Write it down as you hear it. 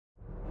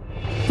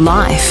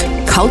Life,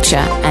 culture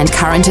and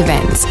current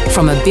events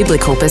from a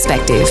biblical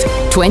perspective.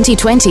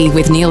 2020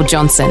 with Neil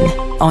Johnson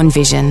on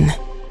Vision.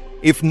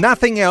 If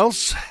nothing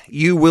else,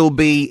 you will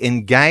be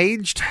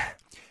engaged.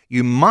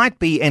 You might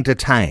be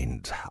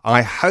entertained.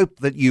 I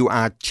hope that you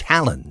are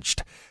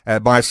challenged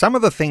by some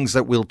of the things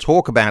that we'll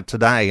talk about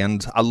today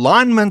and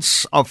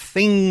alignments of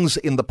things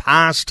in the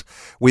past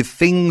with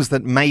things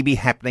that may be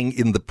happening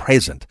in the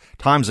present.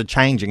 Times are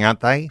changing, aren't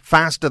they?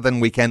 Faster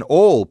than we can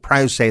all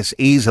process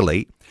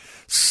easily.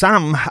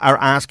 Some are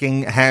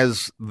asking,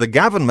 has the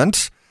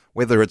government,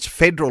 whether it's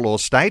federal or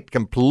state,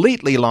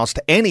 completely lost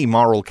any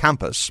moral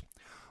compass?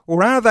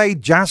 Or are they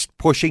just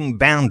pushing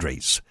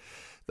boundaries?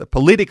 The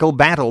political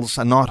battles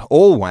are not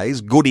always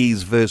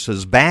goodies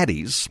versus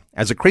baddies.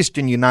 As a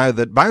Christian, you know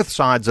that both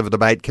sides of a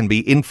debate can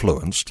be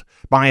influenced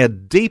by a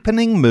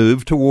deepening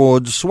move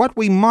towards what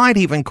we might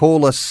even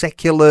call a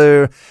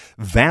secular,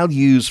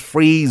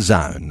 values-free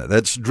zone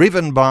that's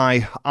driven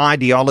by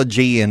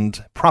ideology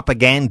and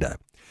propaganda.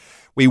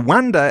 We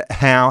wonder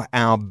how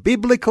our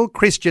biblical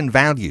Christian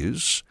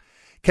values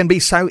can be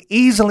so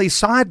easily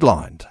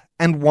sidelined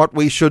and what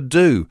we should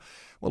do.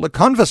 Well, a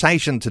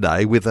conversation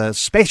today with a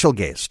special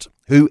guest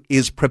who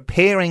is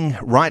preparing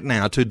right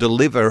now to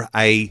deliver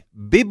a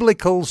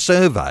biblical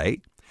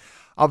survey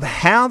of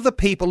how the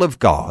people of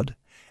God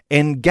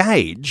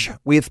engage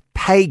with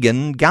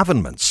pagan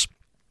governments.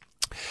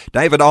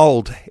 David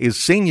Auld is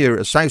Senior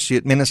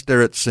Associate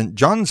Minister at St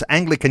John's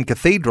Anglican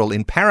Cathedral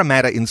in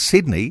Parramatta in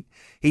Sydney.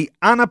 He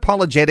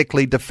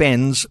unapologetically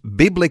defends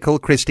biblical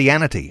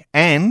Christianity,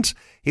 and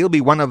he'll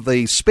be one of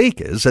the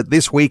speakers at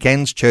this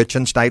weekend's Church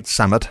and State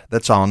Summit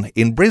that's on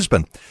in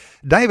Brisbane.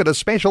 David, a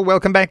special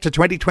welcome back to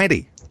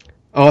 2020.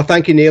 Oh,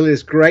 thank you, Neil.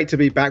 It's great to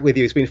be back with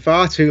you. It's been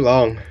far too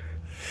long.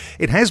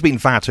 It has been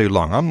far too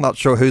long. I'm not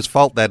sure whose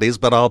fault that is,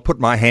 but I'll put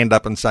my hand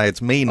up and say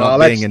it's me not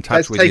being in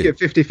touch with you. Let's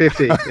take it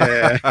 50-50.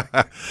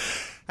 Yeah.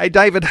 Hey,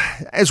 David,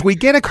 as we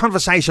get a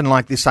conversation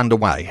like this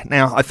underway,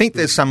 now, I think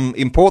there's some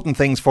important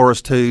things for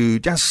us to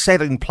just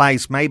set in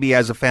place maybe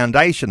as a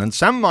foundation, and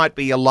some might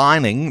be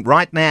aligning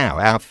right now,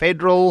 our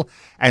federal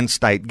and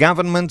state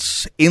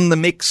governments in the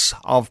mix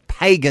of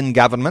pagan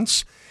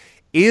governments.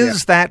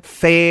 Is that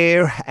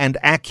fair and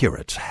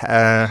accurate?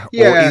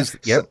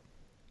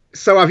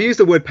 So I've used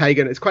the word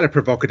pagan. It's quite a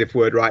provocative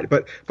word, right?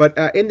 But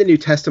in the New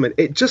Testament,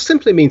 it just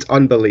simply means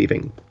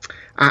unbelieving.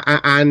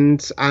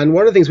 And one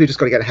of the things we've just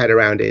got to get our head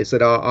around is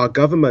that our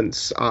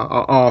governments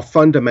are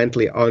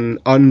fundamentally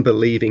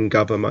unbelieving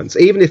governments.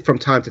 Even if from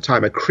time to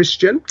time a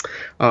Christian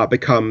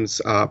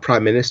becomes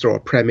prime minister or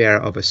premier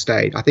of a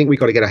state, I think we've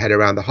got to get our head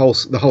around the whole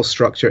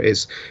structure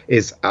is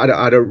at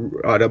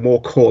a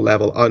more core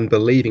level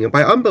unbelieving. And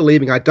by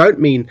unbelieving, I don't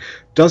mean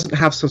doesn't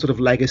have some sort of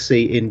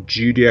legacy in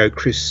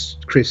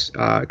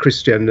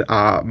Judeo-Christian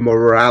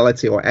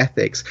morality or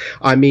ethics.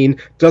 I mean,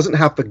 doesn't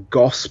have the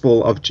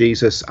gospel of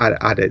Jesus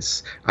at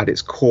its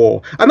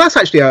core. And that's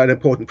actually an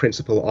important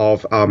principle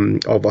of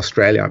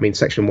Australia. I mean,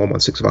 Section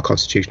 116 of our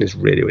Constitution is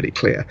really, really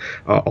clear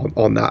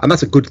on that. And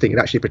that's a good thing. It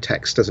actually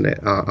protects, doesn't it,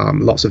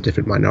 lots of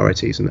different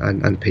minorities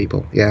and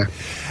people. Yeah.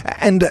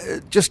 And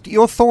just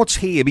your thoughts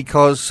here,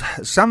 because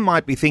some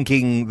might be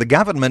thinking the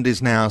government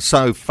is now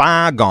so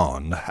far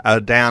gone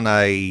down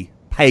a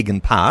pagan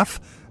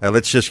path,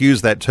 let's just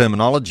use that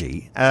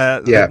terminology,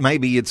 that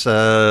maybe it's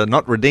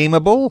not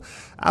redeemable.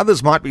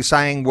 Others might be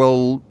saying,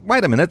 well,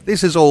 wait a minute,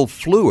 this is all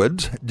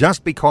fluid.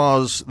 Just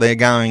because they're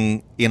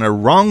going in a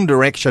wrong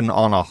direction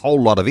on a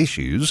whole lot of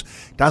issues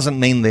doesn't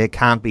mean there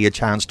can't be a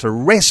chance to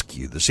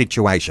rescue the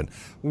situation.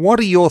 What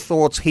are your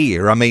thoughts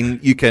here? I mean,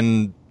 you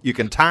can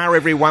tar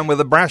everyone with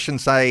a brush and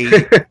say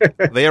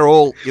they're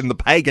all in the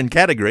pagan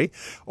category,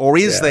 or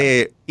is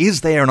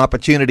there an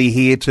opportunity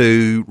here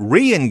to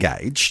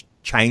re-engage,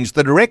 change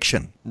the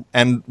direction,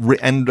 and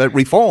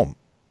reform?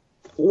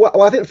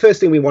 Well, I think the first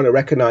thing we want to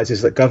recognise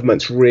is that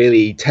governments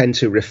really tend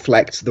to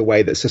reflect the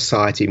way that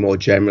society more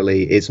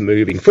generally is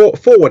moving, for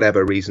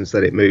whatever reasons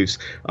that it moves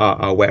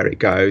where it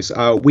goes.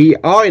 We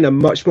are in a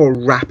much more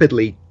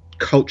rapidly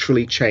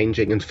culturally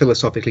changing and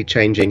philosophically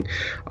changing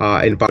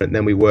environment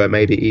than we were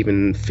maybe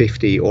even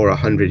 50 or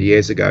 100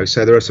 years ago.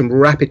 So there are some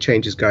rapid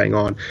changes going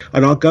on,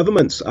 and our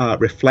governments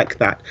reflect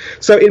that.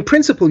 So in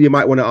principle, you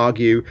might want to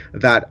argue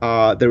that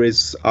there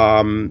is,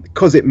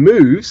 because it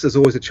moves, there's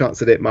always a chance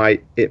that it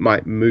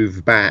might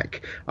move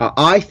back.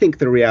 I think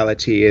the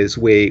reality is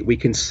we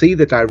can see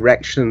the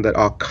direction that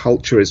our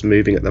culture is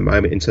moving at the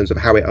moment in terms of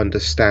how it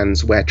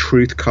understands where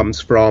truth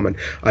comes from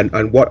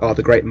and what are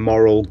the great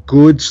moral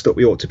goods that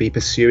we ought to be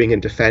pursuing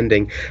and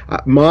defending.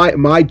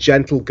 My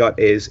gentle gut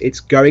is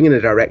it's going in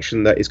a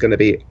direction that is going to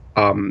be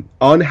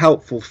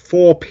unhelpful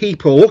for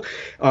people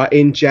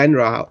in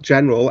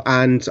general,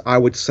 and I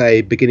would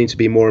say beginning to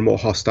be more and more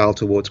hostile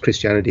towards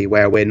Christianity,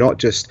 where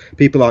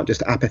people aren't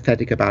just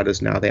apathetic about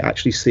us now. They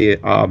actually see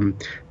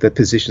the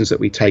positions that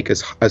we take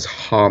as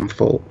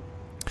harmful.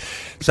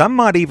 Some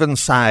might even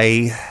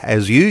say,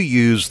 as you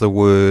use the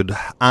word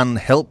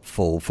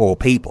unhelpful for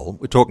people,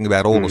 we're talking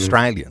about all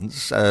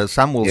Australians,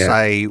 some will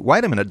say,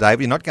 wait a minute,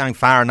 Dave, you're not going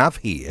far enough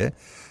here.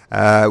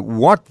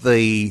 What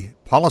the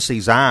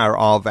policies are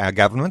of our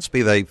governments,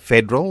 be they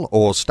federal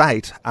or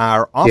state,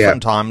 are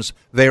oftentimes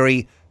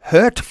very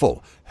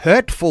hurtful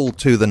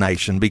to the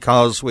nation,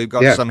 because we've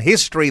got some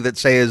history that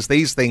says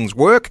these things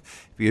work.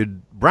 If you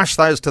brush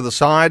those to the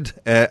side,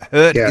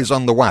 hurt is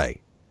on the way.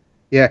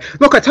 Yeah,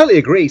 look, I totally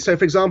agree. So,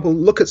 for example,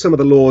 look at some of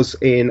the laws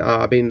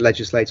being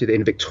legislated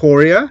in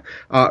Victoria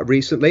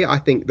recently. I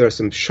think there are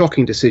some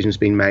shocking decisions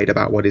being made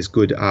about what is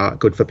good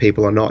for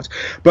people or not.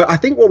 But I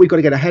think what we've got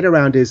to get our head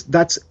around is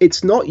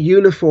it's not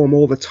uniform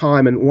all the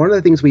time. And one of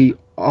the things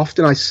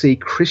I see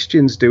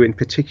Christians do in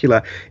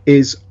particular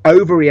is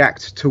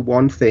overreact to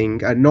one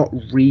thing and not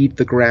read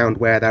the ground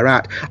where they're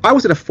at. I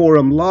was at a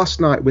forum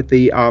last night with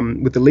the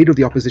leader of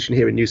the opposition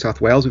here in New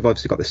South Wales. We've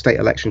obviously got the state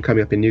election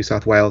coming up in New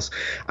South Wales,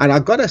 and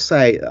I've got to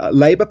say,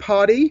 Labor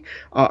Party,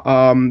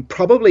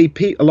 probably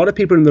a lot of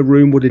people in the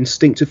room would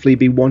instinctively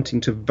be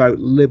wanting to vote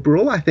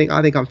Liberal. I think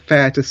I'm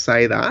fair to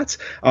say that,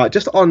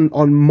 just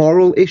on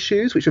moral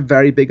issues, which are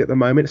very big at the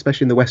moment,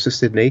 especially in the west of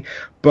Sydney.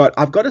 But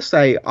I've got to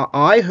say,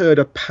 I heard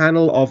a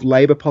panel of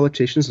Labor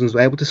politicians, and was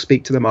able to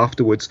speak to them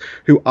afterwards,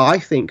 who I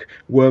think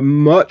were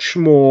much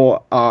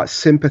more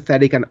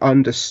sympathetic and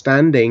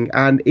understanding,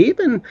 and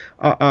even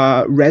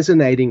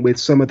resonating with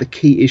some of the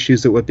key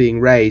issues that were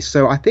being raised.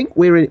 So I think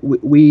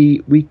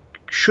we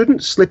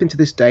shouldn't slip into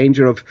this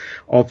danger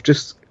of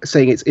just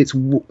saying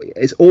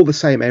it's all the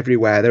same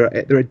everywhere.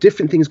 There are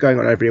different things going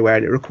on everywhere,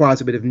 and it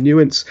requires a bit of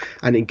nuance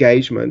and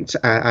engagement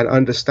and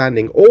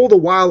understanding, all the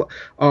while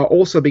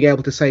also being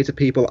able to say to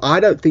people,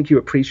 I don't think you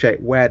appreciate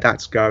where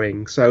that's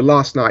going. So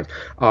last night,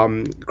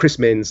 Chris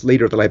Minns,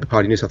 leader of the Labor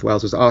Party in New South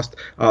Wales, was asked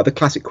the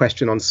classic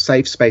question on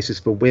safe spaces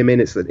for women.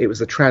 It was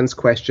the trans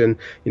question.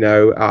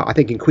 I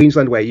think in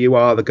Queensland, where you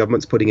are, the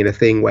government's putting in a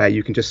thing where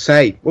you can just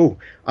say, oh,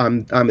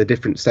 I'm a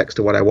different sex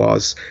to what I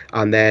was,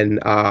 and then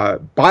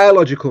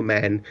biological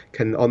men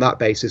can, on that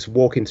basis,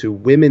 walk into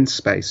women's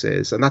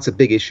spaces, and that's a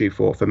big issue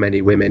for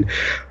many women.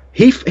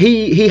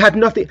 He had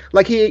nothing,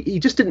 like he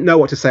just didn't know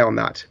what to say on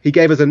that. He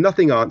gave us a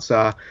nothing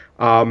answer,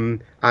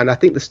 and I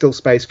think there's still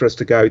space for us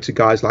to go to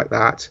guys like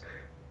that.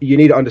 You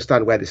need to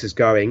understand where this is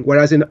going,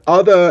 whereas in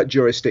other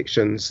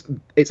jurisdictions,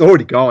 it's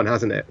already gone,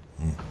 hasn't it?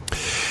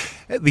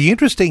 The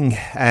interesting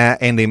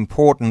and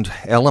important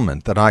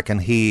element that I can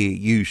hear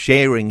you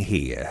sharing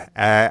here,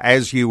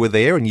 as you were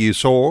there and you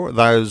saw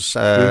those,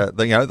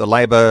 the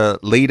Labor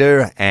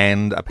leader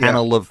and a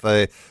panel of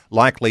the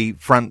likely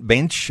front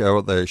bench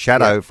or the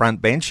shadow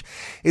front bench,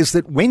 is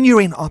that when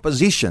you're in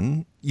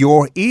opposition,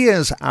 your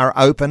ears are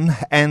open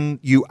and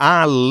you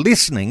are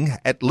listening,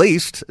 at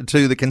least,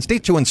 to the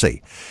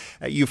constituency.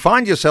 You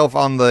find yourself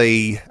on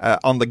the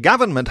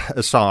government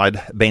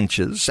side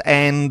benches,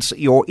 and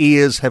your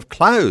ears have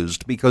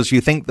closed because you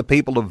think the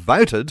people have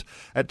voted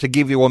to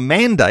give you a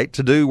mandate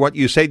to do what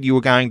you said you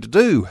were going to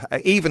do,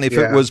 even if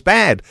it was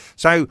bad.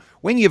 So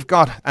when you've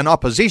got an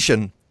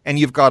opposition and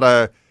you've got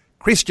a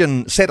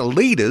Christian set of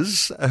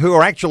leaders who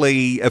are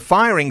actually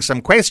firing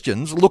some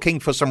questions, looking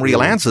for some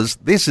real answers,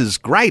 this is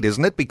great,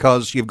 isn't it?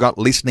 Because you've got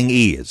listening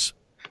ears.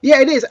 Yeah,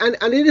 it is, and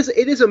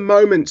it is a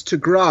moment to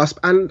grasp,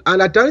 and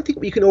I don't think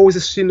we can always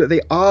assume that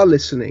they are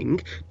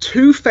listening.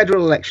 2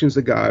 federal elections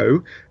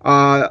ago,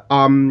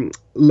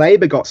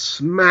 Labor got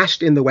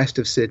smashed in the west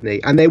of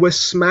Sydney, and they were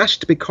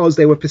smashed because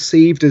they were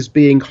perceived as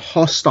being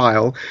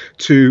hostile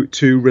to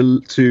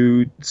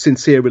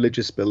sincere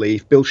religious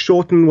belief. Bill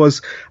Shorten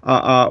was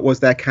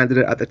their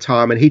candidate at the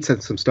time, and he'd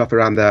said some stuff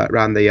around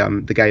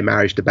the gay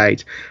marriage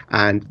debate,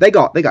 and they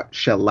got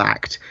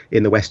shellacked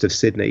in the west of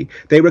Sydney.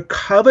 They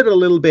recovered a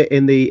little bit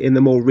in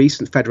the more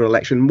recent federal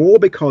election, more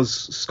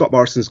because Scott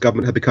Morrison's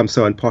government had become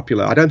so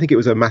unpopular. I don't think it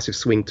was a massive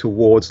swing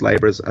towards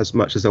Labor as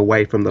much as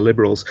away from the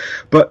Liberals.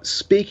 But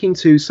speaking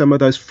to some of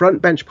those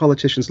front bench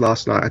politicians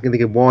last night, I can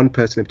think of one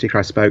person in particular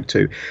I spoke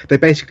to. They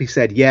basically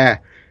said,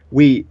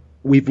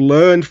 we've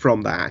learned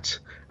from that,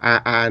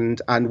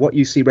 and what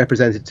you see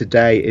represented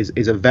today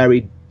is a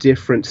very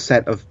different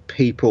set of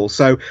people.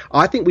 So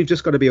I think we've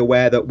just got to be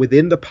aware that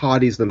within the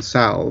parties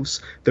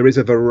themselves, there is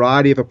a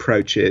variety of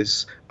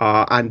approaches,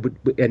 and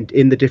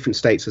in the different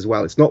states as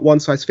well. It's not one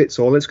size fits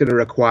all. It's going to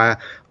require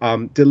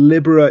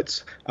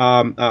deliberate,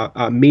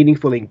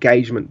 meaningful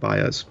engagement by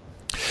us.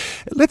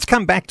 Let's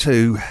come back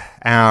to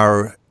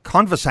our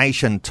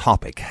conversation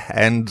topic,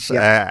 and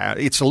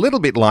it's a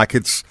little bit like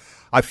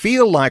I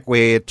feel like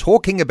we're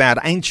talking about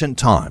ancient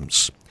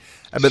times,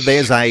 but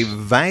there's a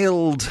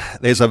veiled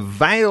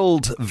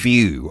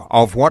view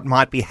of what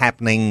might be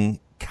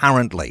happening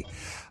currently.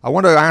 I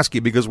want to ask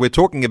you, because we're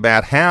talking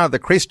about how the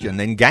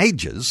Christian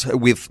engages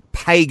with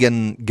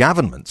pagan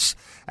governments.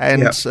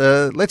 And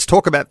let's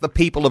talk about the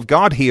people of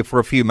God here for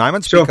a few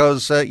moments,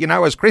 because,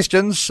 as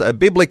Christians,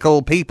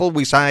 biblical people,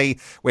 we say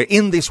we're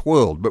in this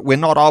world, but we're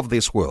not of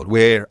this world.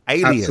 We're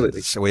aliens.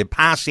 Absolutely. So we're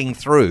passing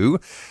through.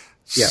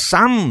 Yeah.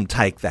 Some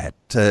take that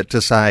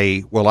to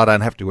say, well, I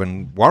don't have to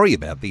worry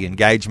about the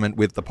engagement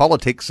with the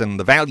politics and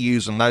the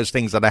values and those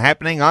things that are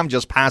happening. I'm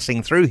just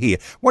passing through here.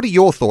 What are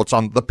your thoughts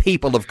on the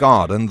people of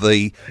God and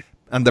the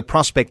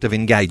prospect of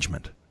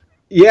engagement?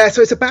 Yeah,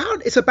 so it's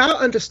about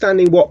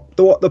understanding what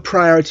the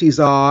priorities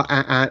are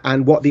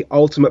and what the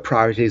ultimate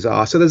priorities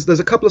are. So there's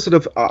a couple of sort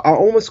of I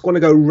almost want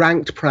to go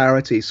ranked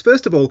priorities.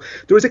 First of all,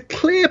 there is a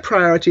clear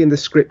priority in the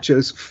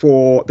scriptures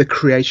for the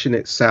creation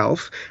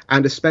itself,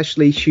 and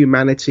especially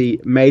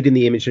humanity made in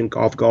the image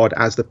of God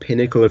as the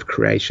pinnacle of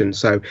creation.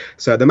 So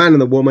the man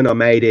and the woman are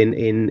made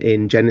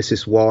in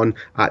Genesis 1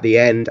 at the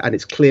end, and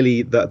it's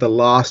clearly the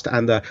last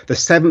and the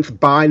seventh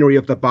binary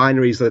of the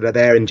binaries that are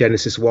there in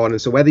Genesis 1.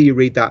 And so whether you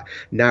read that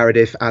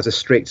narrative as a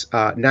strict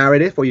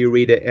narrative, or you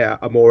read it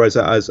more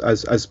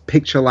as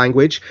picture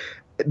language,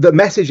 the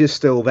message is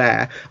still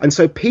there. And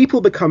so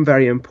people become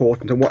very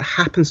important, and what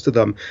happens to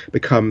them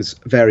becomes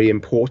very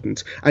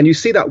important. And you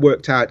see that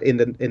worked out in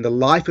the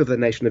life of the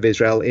nation of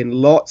Israel in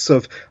lots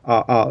of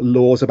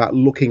laws about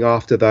looking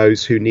after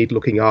those who need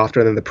looking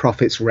after, and then the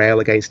prophets rail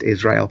against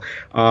Israel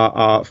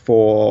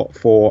for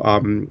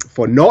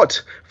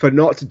not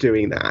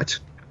doing that.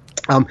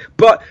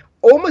 But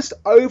almost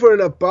over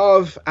and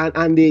above,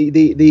 and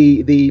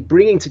the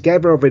bringing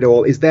together of it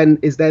all is then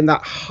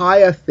that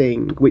higher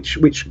thing which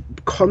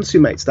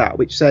consummates that,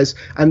 which says,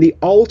 and the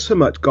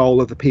ultimate goal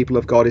of the people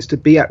of God is to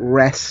be at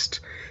rest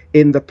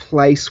in the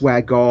place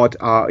where God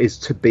is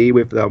to be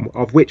with them,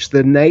 of which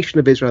the nation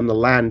of Israel and the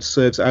land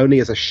serves only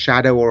as a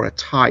shadow or a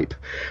type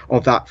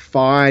of that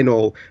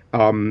final,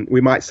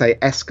 we might say,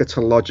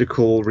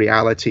 eschatological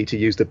reality, to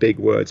use the big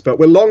words. But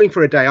we're longing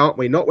for a day, aren't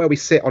we? Not where we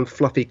sit on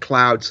fluffy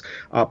clouds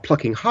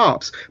plucking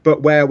harps,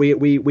 but where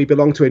we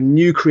belong to a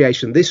new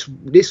creation,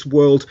 this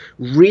world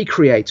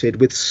recreated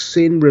with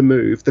sin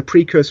removed, the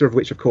precursor of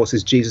which, of course,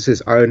 is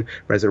Jesus' own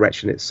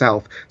resurrection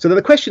itself. So then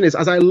the question is,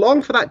 as I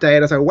long for that day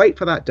and as I wait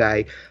for that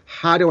day,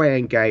 how do I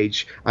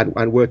engage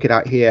and work it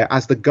out here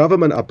as the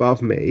government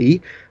above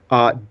me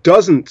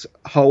doesn't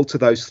hold to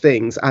those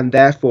things, and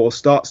therefore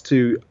starts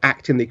to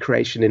act in the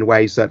creation in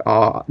ways that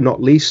are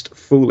not least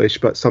foolish,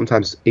 but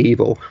sometimes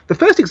evil. The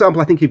first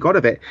example I think you've got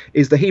of it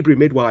is the Hebrew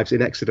midwives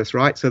in Exodus,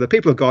 right? So the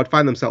people of God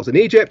find themselves in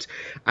Egypt,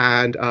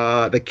 and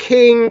the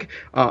king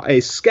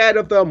is scared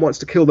of them, wants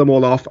to kill them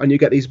all off, and you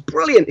get these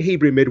brilliant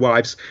Hebrew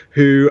midwives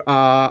who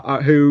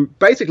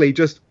basically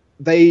just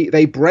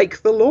they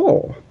break the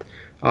law.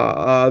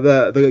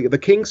 The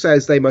king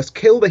says they must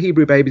kill the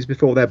Hebrew babies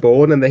before they're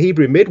born, and the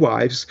Hebrew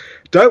midwives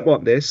don't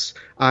want this,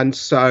 and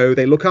so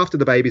they look after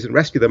the babies and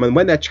rescue them. And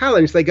when they're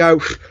challenged, they go,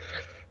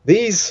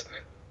 these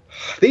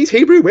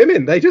Hebrew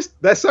women,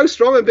 they're so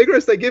strong and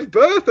vigorous, they give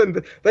birth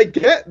and they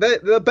get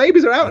the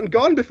babies are out and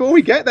gone before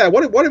we get there.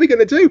 What are we going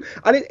to do?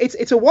 And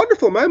it's a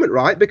wonderful moment,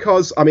 right?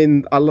 Because I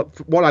mean, I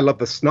love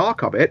the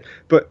snark of it,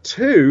 but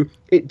two,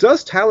 it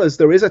does tell us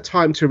there is a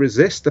time to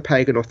resist the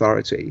pagan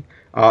authority.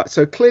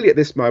 So clearly at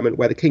this moment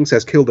where the king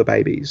says kill the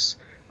babies,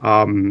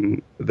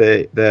 the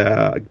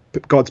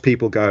God's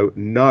people go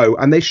no,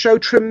 and they show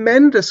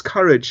tremendous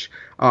courage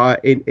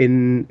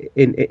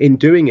in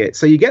doing it.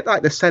 So you get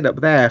like the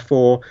setup there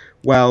for,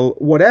 well,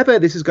 whatever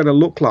this is going to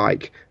look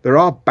like, there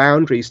are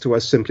boundaries to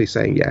us simply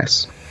saying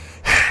yes.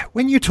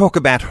 When you talk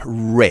about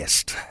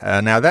rest,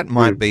 now that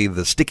might be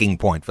the sticking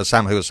point for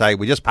some who say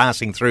we're just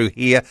passing through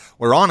here,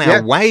 we're on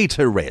our way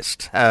to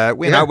rest.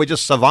 We're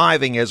just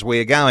surviving as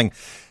we're going.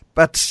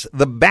 But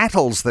the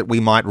battles that we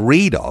might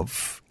read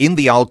of in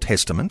the Old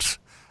Testament,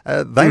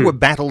 they were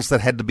battles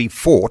that had to be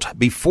fought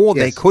before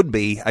there could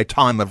be a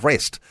time of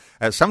rest.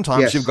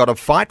 Sometimes you've got to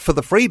fight for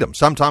the freedom.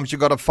 Sometimes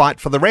you've got to fight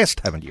for the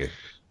rest, haven't you?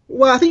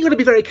 Well, I think you've got to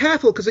be very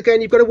careful because,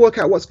 again, you've got to work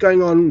out what's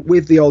going on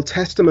with the Old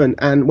Testament.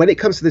 And when it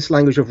comes to this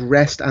language of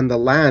rest and the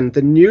land,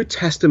 the New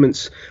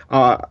Testament,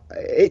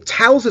 it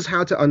tells us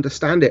how to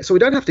understand it. So we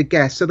don't have to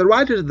guess. So the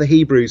writer of the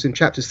Hebrews in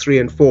chapters 3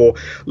 and 4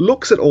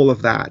 looks at all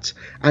of that.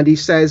 And he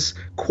says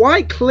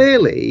quite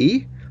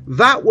clearly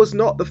that was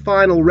not the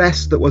final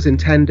rest that was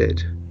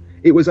intended.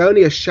 It was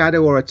only a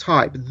shadow or a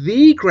type.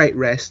 The great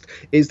rest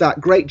is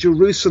that great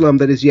Jerusalem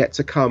that is yet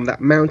to come,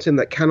 that mountain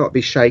that cannot be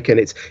shaken.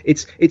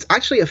 It's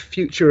actually a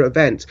future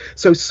event.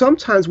 So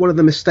sometimes one of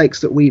the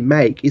mistakes that we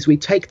make is we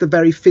take the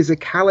very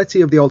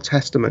physicality of the Old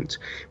Testament,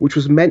 which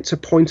was meant to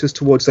point us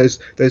towards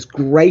those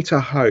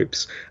greater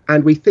hopes,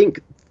 and we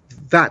think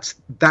that's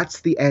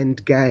the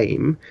end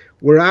game.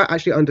 We're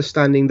actually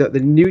understanding that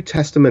the New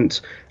Testament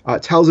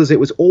tells us it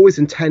was always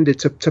intended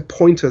to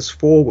point us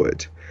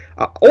forward.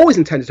 Always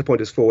intended to point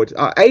us forward.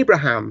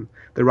 Abraham,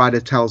 the writer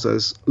tells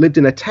us, lived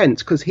in a tent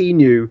because he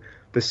knew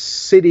the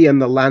city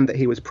and the land that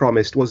he was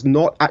promised was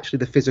not actually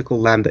the physical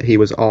land that he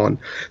was on.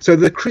 So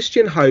the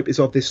Christian hope is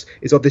of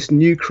this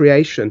new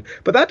creation.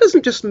 But that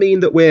doesn't just mean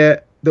that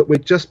we're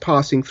just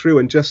passing through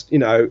and just,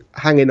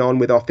 hanging on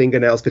with our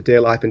fingernails for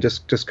dear life and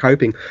just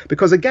coping.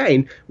 Because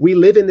again, we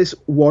live in this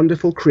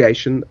wonderful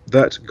creation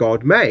that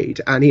God made,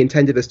 and he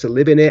intended us to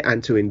live in it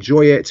and to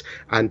enjoy it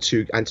and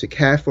to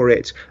care for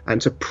it and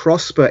to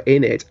prosper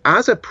in it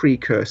as a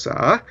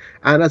precursor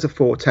and as a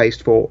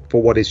foretaste for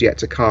what is yet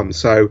to come.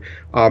 So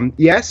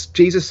yes,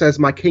 Jesus says,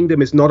 my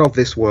kingdom is not of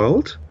this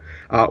world.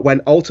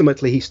 When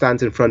ultimately he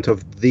stands in front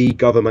of the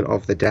government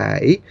of the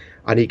day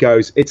and he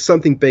goes, it's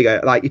something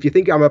bigger. Like, if you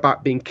think I'm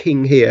about being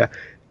king here,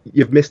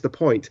 you've missed the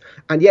point.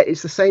 And yet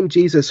it's the same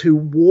Jesus who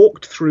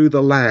walked through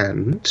the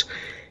land,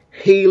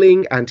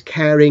 healing and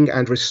caring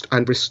and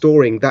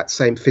restoring that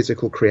same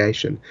physical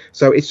creation.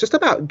 So it's just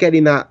about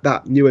getting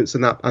that nuance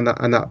and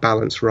that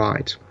balance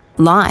right.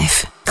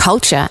 Life,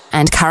 culture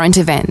and current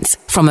events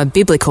from a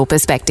biblical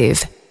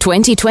perspective.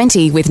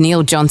 2020 with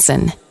Neil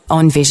Johnson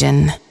on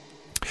Vision.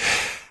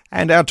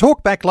 And our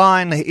talkback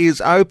line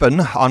is open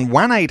on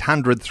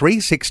 1800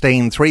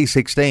 316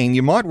 316.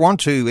 You might want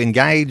to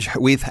engage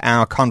with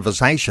our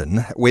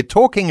conversation. We're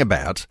talking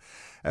about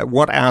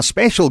what our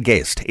special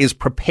guest is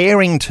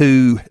preparing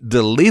to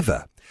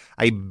deliver,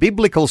 a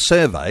biblical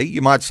survey,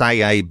 you might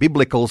say a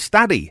biblical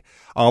study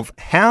of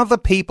how the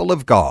people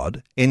of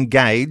God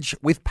engage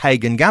with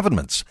pagan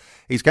governments.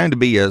 He's going to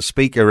be a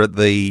speaker at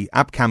the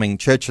upcoming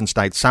Church and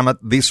State Summit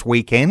this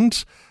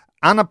weekend.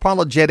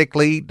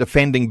 Unapologetically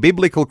defending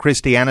biblical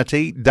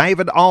Christianity,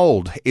 David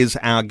Auld is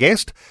our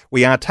guest.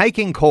 We are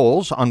taking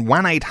calls on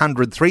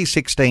 1800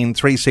 316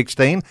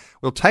 316.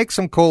 We'll take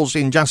some calls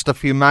in just a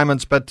few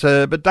moments, but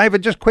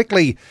David, just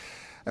quickly,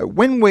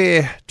 when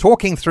we're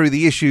talking through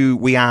the issue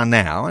we are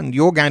now, and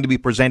you're going to be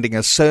presenting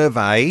a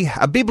survey,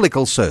 a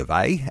biblical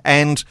survey,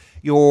 and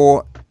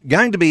you're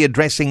going to be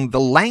addressing the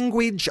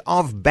language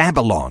of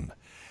Babylon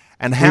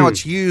and how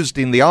it's used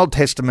in the Old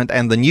Testament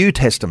and the New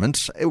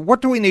Testament.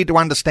 What do we need to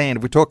understand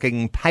if we're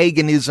talking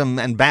paganism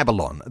and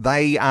Babylon?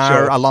 They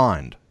are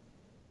aligned.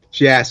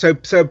 Yeah, so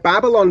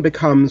Babylon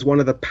becomes one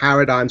of the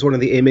paradigms, one of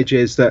the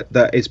images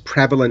that is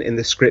prevalent in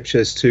the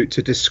scriptures to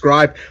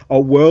describe a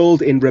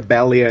world in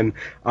rebellion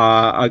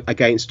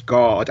against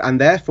God,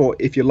 and therefore,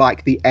 if you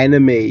like, the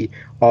enemy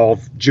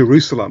of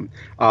Jerusalem.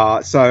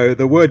 So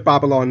the word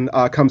Babylon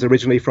comes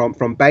originally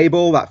from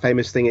Babel, that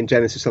famous thing in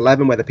Genesis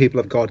 11 where the people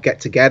of God get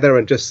together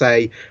and just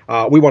say,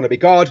 we want to be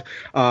God,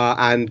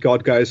 and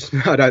God goes,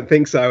 I don't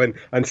think so,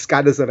 and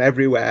scatters them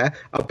everywhere.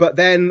 But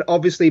then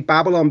obviously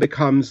Babylon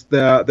becomes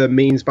the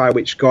means by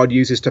which God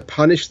uses to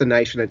punish the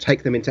nation and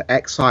take them into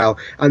exile.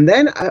 And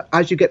then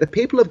as you get the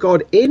people of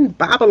God in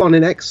Babylon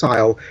in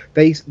exile,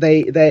 they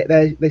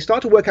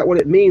start to work out what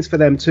it means for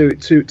them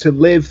to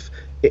live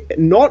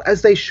not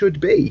as they should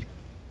be.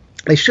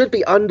 They should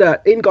be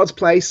in God's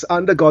place,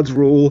 under God's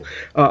rule,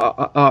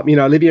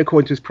 living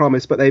according to his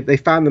promise, but they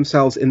found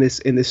themselves in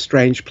this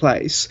strange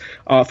place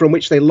from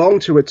which they long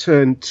to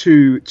return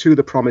to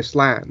the promised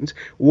land.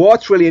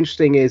 What's really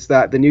interesting is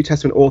that the New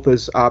Testament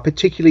authors,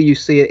 particularly you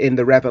see it in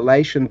the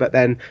Revelation, but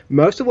then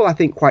most of all, I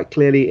think quite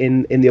clearly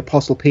in the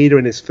Apostle Peter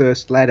in his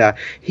first letter,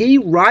 he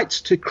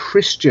writes to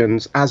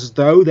Christians as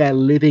though they're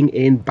living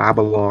in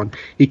Babylon.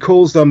 He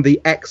calls them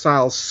the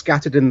exiles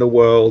scattered in the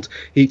world.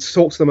 He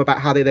talks to them about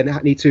how they then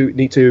need to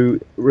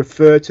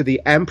refer to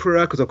the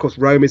emperor, because of course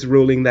Rome is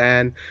ruling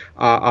then,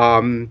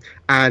 and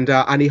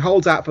he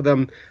holds out for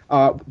them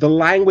the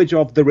language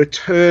of the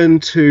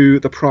return to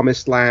the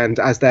promised land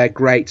as their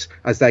great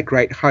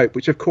hope,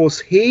 which of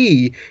course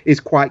he is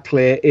quite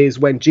clear is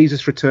when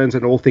Jesus returns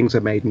and all things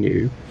are made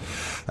new.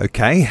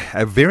 Okay,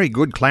 a very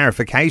good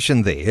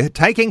clarification there.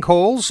 Taking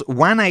calls,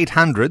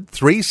 1800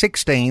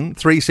 316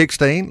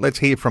 316. Let's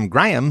hear from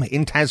Graham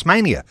in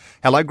Tasmania.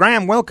 Hello,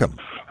 Graham, welcome.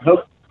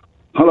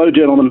 Hello,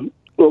 gentlemen.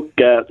 Look,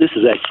 this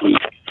is actually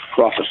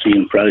prophecy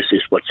in process,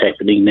 what's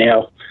happening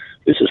now.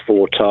 This is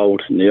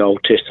foretold in the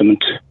Old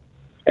Testament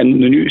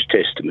and the New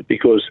Testament,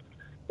 because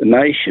the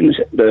nations,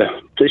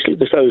 especially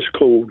the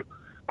so-called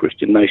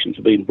Christian nations,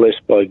 have been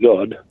blessed by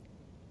God.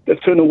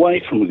 They've turned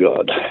away from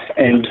God.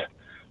 And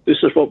this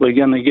is what we're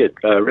going to get.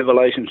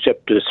 Revelation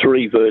chapter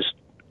 3, verse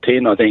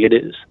 10, I think it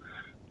is,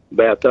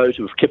 about those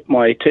who have kept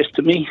my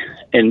testimony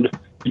and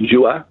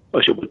endure.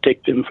 I shall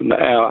protect them from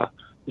the hour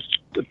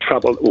the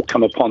trouble that will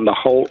come upon the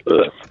whole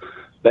earth,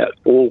 about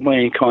all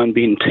mankind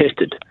being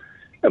tested.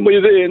 And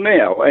we're there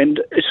now,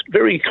 and it's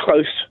very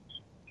close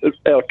to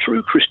our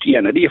true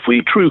Christianity. If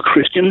we're true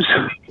Christians,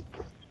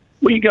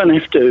 we're going to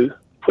have to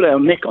put our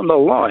neck on the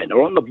line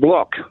or on the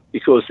block,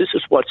 because this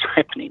is what's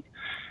happening.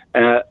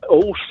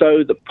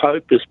 Also, the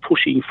Pope is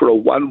pushing for a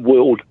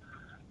one-world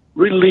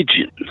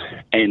religion,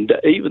 and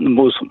even the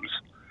Muslims.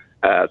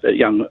 The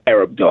young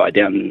Arab guy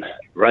down in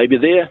Arabia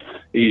there,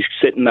 he's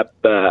setting up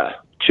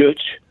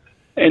church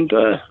and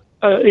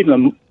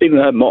even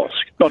a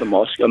mosque. Not a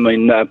mosque, I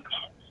mean,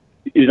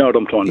 you know what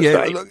I'm trying to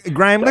say. Look,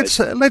 Graham, let's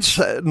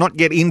not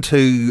get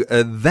into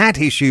that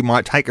issue,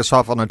 might take us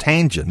off on a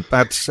tangent,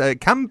 but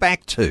come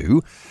back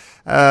to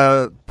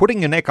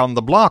putting your neck on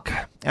the block,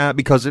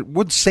 because it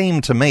would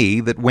seem to me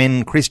that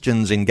when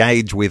Christians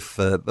engage with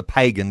the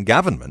pagan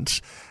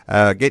governments,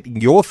 getting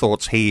your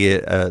thoughts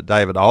here,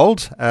 David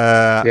Auld,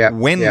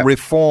 when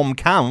reform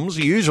comes,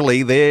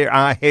 usually there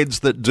are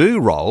heads that do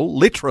roll,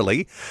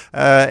 literally.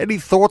 Any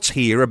thoughts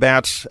here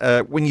about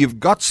when you've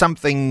got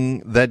something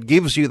that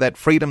gives you that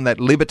freedom, that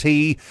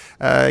liberty,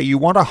 you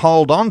want to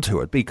hold on to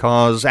it,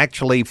 because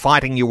actually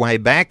fighting your way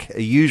back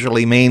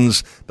usually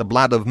means the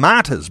blood of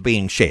martyrs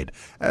being shed.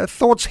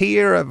 Thoughts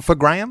here for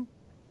Graham?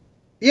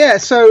 Yeah,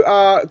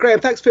 so Graham,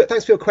 thanks for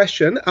your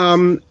question.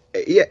 Neil,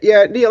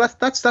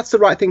 that's the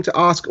right thing to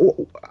ask.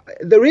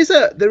 there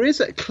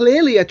is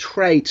clearly a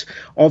trait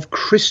of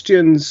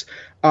Christians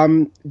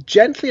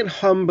gently and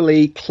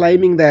humbly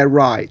claiming their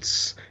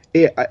rights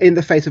in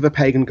the face of a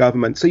pagan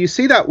government. So you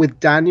see that with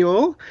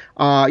Daniel,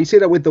 you see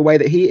that with the way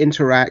that he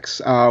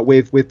interacts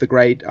with the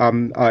great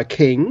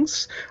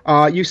kings.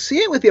 You see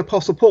it with the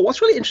Apostle Paul.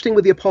 What's really interesting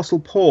with the Apostle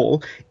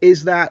Paul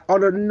is that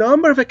on a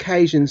number of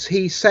occasions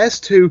he says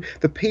to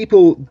the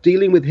people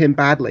dealing with him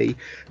badly,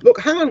 look,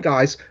 hang on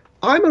guys,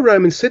 I'm a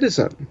Roman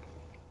citizen.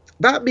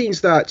 That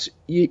means that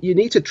you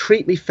need to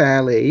treat me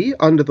fairly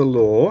under the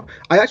law.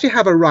 I actually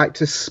have a right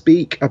to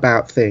speak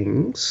about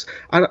things,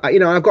 and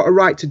I've got a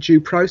right to due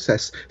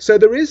process. So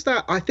there is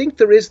that. I think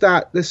there's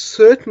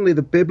certainly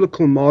the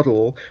biblical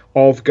model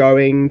of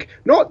going,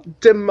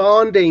 not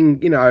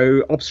demanding,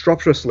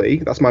 obstreperously.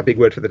 That's my big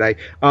word for the day.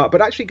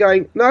 But actually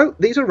going, no,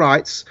 these are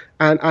rights,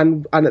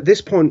 and at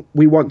this point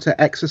we want to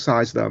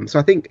exercise them. So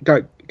I think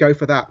go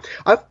for that.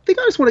 I think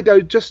I just want to go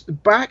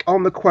just back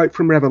on the quote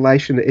from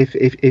Revelation,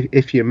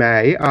 if you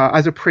may,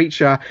 as a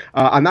preacher,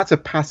 and that's a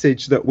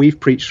passage that we've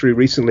preached through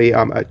recently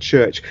at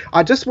church.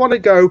 I just want to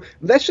go,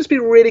 let's just be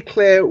really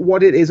clear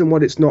what it is and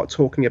what it's not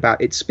talking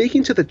about. It's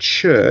speaking to the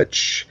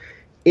church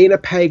in a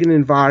pagan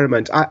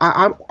environment.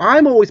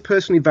 I'm always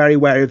personally very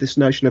wary of this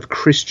notion of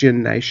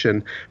Christian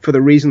nation for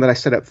the reason that I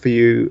set up for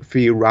you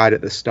right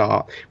at the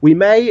start. We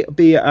may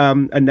be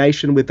a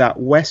nation with that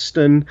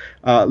Western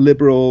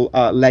liberal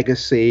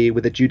legacy,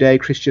 with the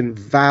Judeo-Christian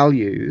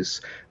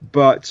values,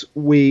 but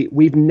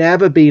we've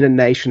never been a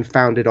nation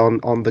founded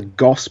on the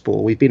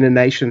gospel. We've been a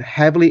nation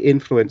heavily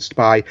influenced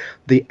by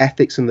the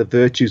ethics and the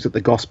virtues that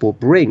the gospel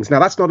brings. Now,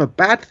 that's not a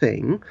bad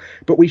thing,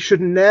 but we should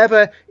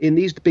never, in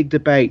these big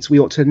debates, we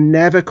ought to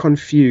never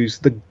confuse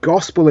the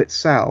gospel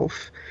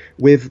itself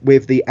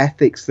with the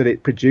ethics that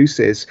it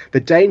produces. The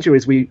danger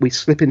is we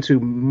slip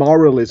into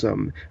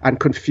moralism and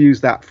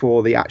confuse that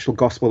for the actual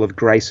gospel of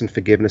grace and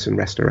forgiveness and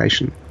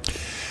restoration.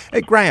 Hey,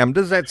 Graham,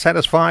 does that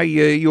satisfy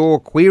your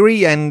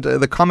query and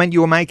the comment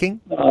you were making?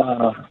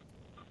 Well,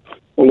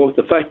 look,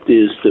 the fact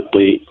is that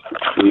we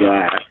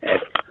are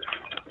at,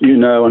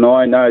 and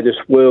I know this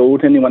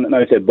world, anyone that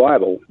knows their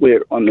Bible,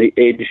 we're on the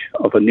edge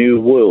of a new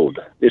world.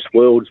 This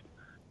world's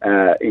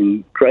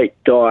in great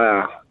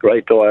dire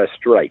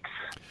straits.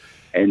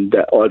 And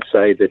I'd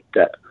say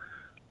that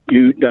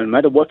no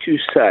matter what you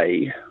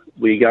say,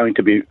 we're going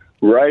to be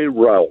road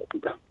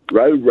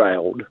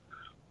railed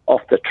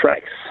off the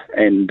tracks.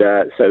 And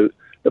so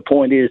the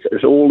point is,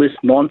 there's all this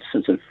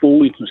nonsense and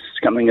foolishness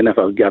coming in of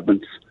our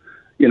governments.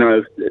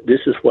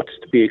 This is what's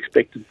to be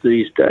expected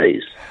these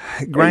days.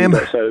 Graham,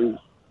 so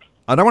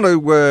I don't want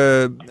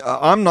to,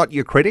 I'm not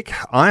your critic.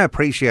 I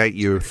appreciate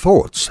your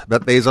thoughts,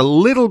 but there's a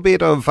little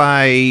bit of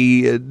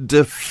a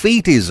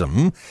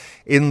defeatism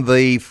in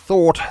the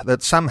thought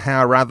that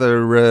somehow or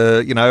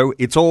other,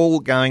 it's all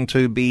going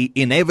to be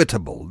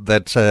inevitable,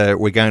 that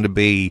we're going to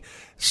be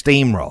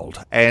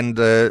steamrolled.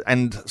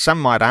 And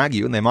some might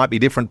argue, and there might be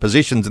different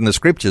positions in the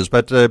scriptures,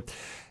 but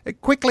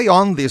quickly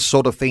on this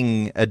sort of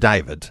thing,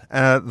 David,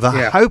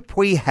 hope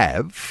we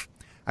have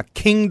a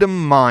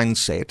kingdom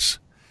mindset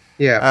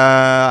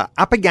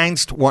up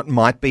against what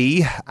might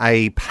be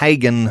a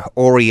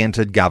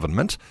pagan-oriented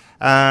government.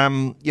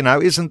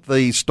 Isn't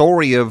the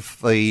story of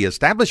the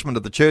establishment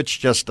of the church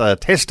just a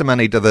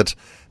testimony to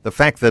the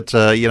fact that,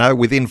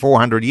 within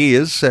 400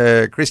 years,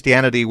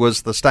 Christianity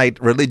was the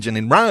state religion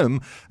in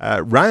Rome,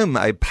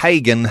 a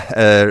pagan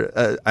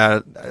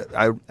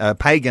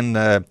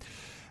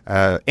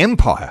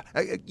empire.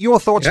 Your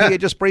thoughts here,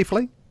 just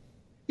briefly?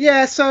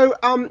 Yeah, so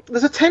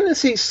there's a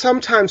tendency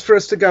sometimes for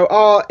us to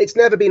go, it's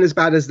never been as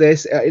bad as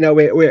this.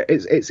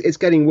 It's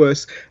getting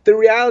worse. The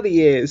reality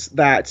is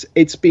that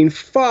it's been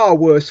far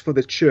worse for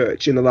the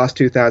church in the last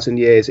 2,000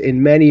 years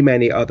in many,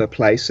 many other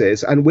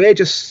places, and we're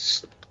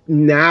just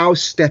now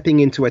stepping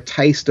into a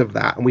taste of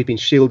that, and we've been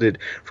shielded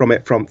from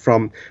it from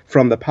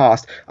the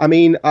past. I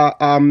mean,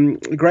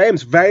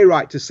 Graham's very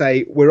right to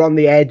say we're on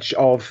the edge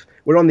of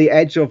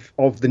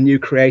the new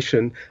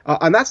creation.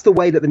 And that's the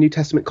way that the New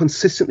Testament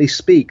consistently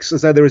speaks,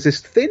 as though there is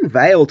this thin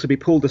veil to be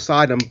pulled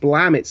aside and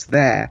blam, it's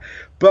there.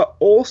 But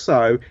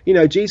also,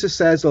 Jesus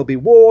says there'll be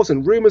wars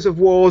and rumors of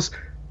wars.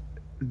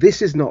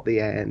 This is not the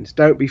end.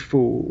 Don't be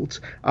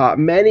fooled.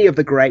 Many of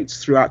the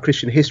greats throughout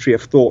Christian history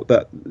have thought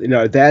that,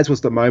 theirs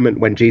was the moment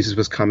when Jesus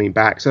was coming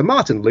back. So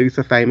Martin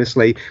Luther,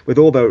 famously, with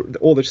all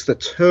the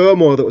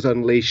turmoil that was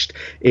unleashed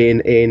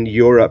in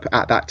Europe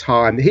at that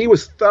time, he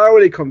was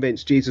thoroughly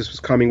convinced Jesus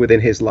was coming within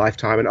his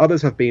lifetime, and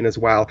others have been as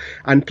well.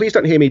 And please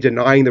don't hear me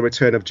denying the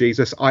return of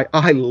Jesus.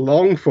 I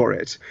long for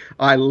it.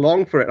 I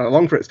long for it,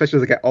 especially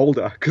as I get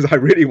older, because I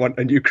really want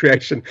a new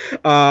creation.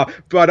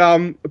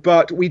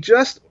 But we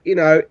just,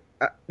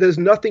 there's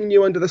nothing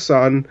new under the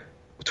sun.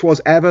 'Twas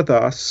ever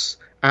thus,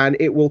 and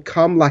it will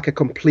come like a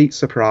complete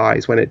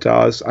surprise when it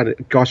does. And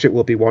gosh, it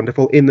will be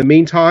wonderful. In the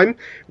meantime,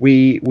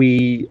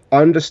 we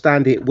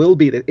understand it will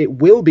be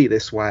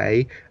this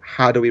way.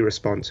 how do we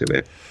respond to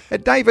it?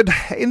 David,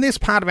 in this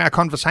part of our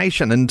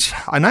conversation, and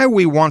I know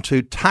we want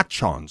to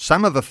touch on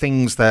some of the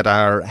things that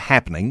are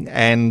happening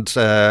and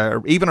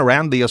even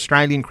around the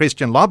Australian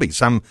Christian lobby.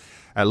 Some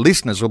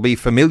listeners will be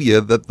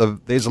familiar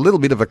that there's a little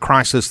bit of a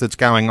crisis that's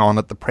going on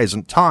at the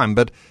present time.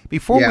 But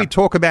before we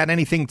talk about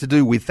anything to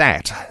do with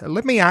that,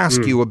 let me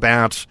ask you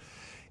about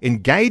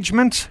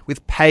engagement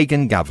with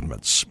pagan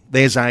governments.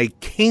 There's a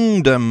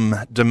kingdom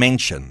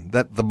dimension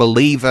that the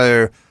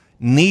believer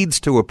needs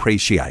to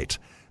appreciate,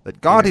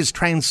 that God is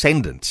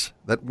transcendent,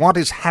 that what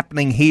is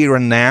happening here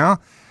and now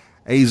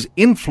is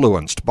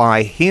influenced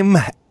by him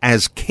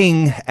as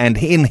king and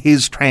in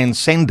his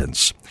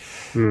transcendence.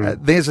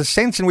 There's a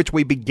sense in which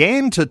we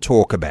began to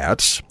talk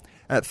about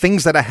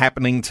things that are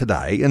happening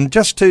today. And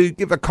just to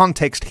give a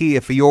context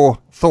here for your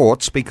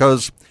thoughts,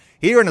 because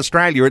here in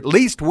Australia, at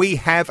least we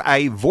have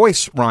a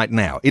voice right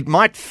now. It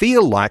might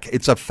feel like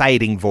it's a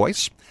fading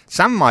voice.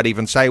 Some might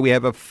even say we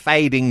have a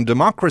fading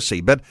democracy,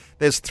 but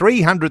there's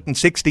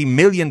 360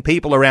 million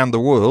people around the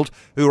world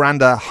who are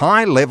under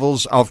high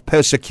levels of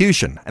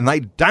persecution, and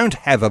they don't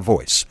have a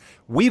voice.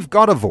 We've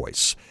got a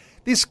voice.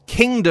 This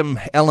kingdom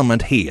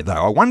element here,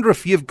 though, I wonder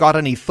if you've got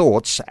any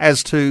thoughts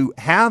as to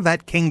how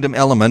that kingdom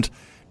element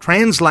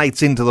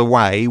translates into the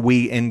way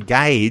we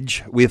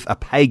engage with a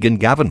pagan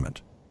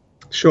government.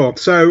 Sure.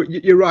 So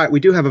you're right. We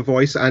do have a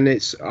voice, and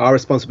it's our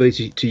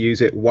responsibility to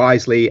use it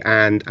wisely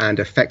and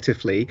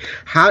effectively.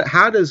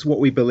 How does what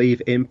we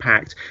believe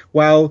impact?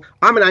 Well,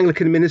 I'm an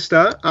Anglican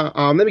minister.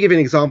 Let me give you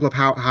an example of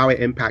how it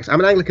impacts. I'm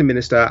an Anglican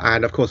minister,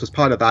 and of course, as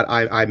part of that,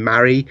 I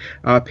marry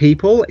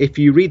people. If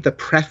you read the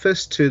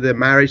preface to the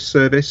marriage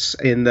service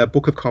in the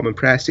Book of Common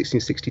Prayer,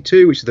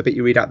 1662, which is the bit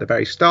you read at the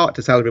very start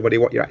to tell everybody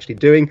what you're actually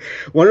doing,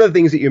 one of the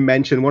things that you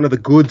mentioned, one of the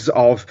goods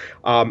of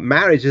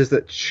marriage is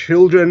that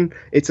children,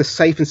 it's a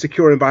safe and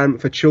secure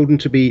environment for children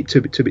to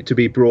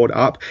be brought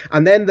up.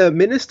 And then the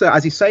minister,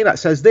 as he's saying that,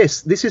 says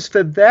this is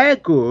for their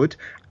good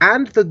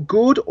and the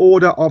good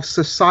order of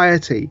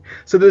society.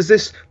 So there's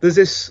this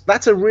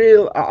that's a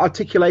real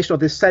articulation of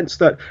this sense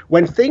that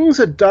when things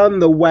are done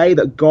the way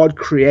that God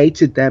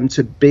created them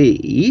to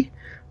be,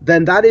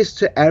 then that is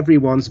to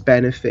everyone's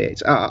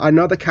benefit.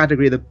 Another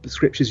category the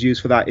scriptures use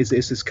for that is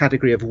this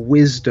category of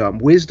wisdom.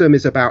 Wisdom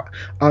is about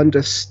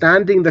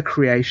understanding the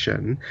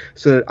creation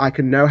so that I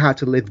can know how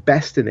to live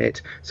best in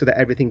it so that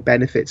everything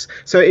benefits.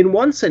 So in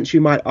one sense,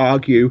 you might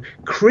argue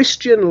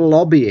Christian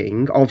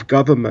lobbying of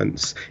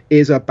governments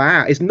is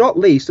not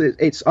least,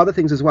 it's other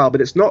things as well,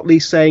 but it's not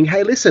least saying,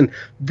 hey, listen,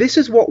 this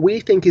is what we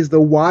think is the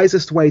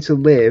wisest way to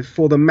live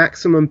for the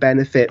maximum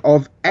benefit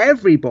of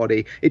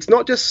everybody. It's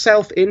not just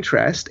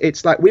self-interest.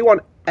 It's like we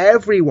want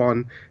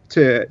everyone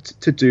to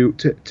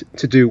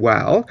do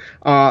well.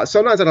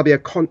 Sometimes that'll be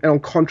on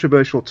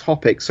controversial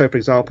topics. So, for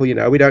example,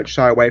 we don't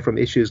shy away from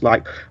issues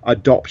like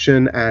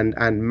adoption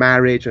and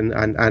marriage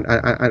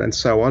and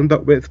so on.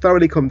 But we're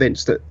thoroughly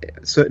convinced that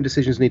certain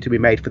decisions need to be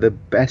made for the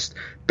best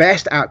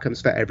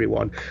outcomes for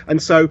everyone.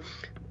 And so,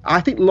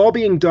 I think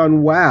lobbying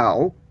done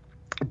well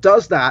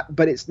does that,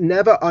 but it's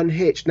never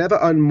unhitched, never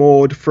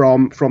unmoored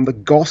from the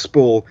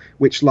gospel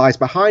which lies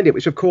behind it,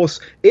 which of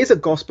course is a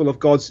gospel of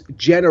God's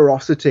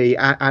generosity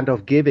and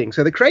of giving.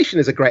 So the creation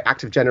is a great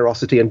act of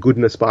generosity and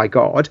goodness by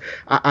God,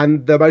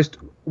 and the most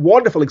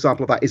wonderful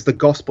example of that is the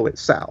gospel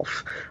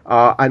itself.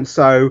 And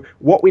so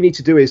what we need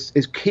to do is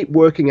keep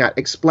working at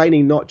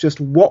explaining not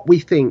just what we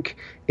think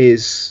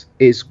is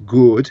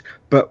good,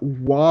 but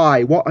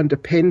why, what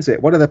underpins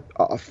it, what are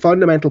the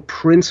fundamental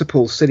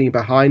principles sitting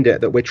behind it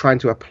that we're trying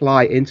to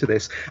apply into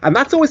this. And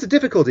that's always the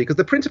difficulty, because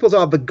the principles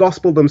are the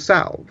gospel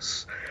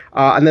themselves.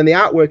 And then the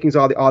outworkings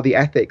are the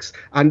ethics.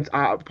 And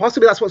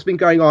possibly that's what's been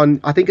going on,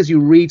 I think, as you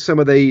read some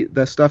of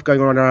the stuff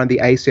going on around the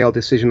ACL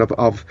decision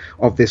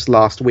of this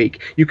last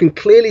week. You can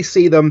clearly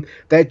see them.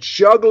 They're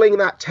juggling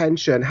that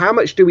tension. How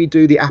much do we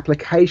do the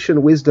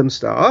application wisdom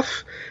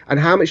stuff? And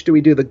how much do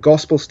we do the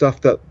gospel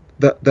stuff that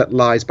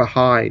lies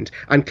behind?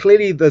 And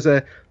clearly there's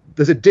a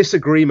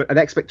disagreement, an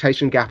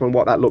expectation gap on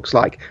what that looks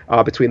like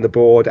between the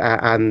board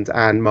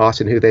and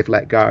Martin, who they've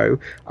let go.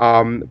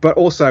 But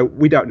also,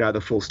 we don't know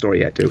the full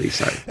story yet, do we?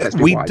 So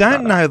we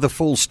don't know the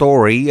full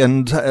story,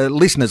 and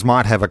listeners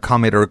might have a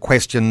comment or a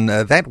question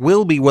that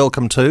will be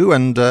welcome too.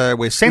 And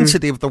we're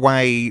sensitive the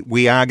way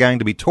we are going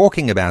to be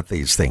talking about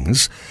these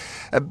things.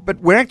 But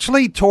we're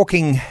actually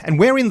talking, and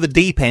we're in the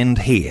deep end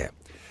here.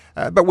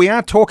 But we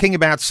are talking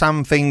about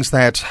some things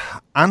that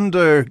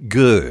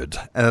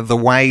undergird the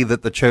way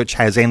that the church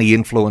has any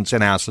influence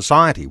in our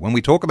society. When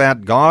we talk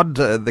about God,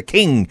 the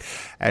King,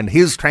 and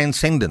his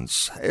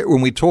transcendence,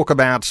 when we talk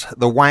about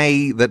the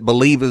way that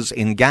believers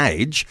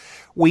engage,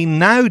 we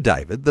know,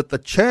 David, that the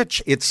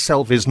church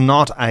itself is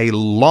not a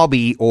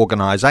lobby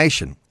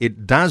organisation.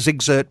 It does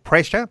exert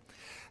pressure.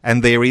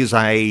 And there is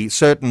a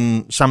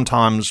certain,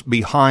 sometimes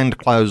behind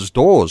closed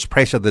doors,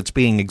 pressure that's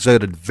being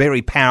exerted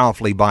very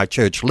powerfully by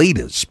church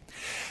leaders.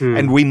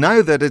 And we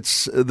know that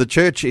the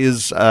church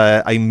is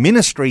a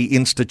ministry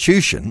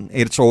institution.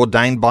 It's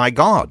ordained by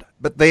God.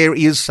 But there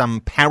is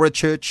some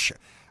parachurch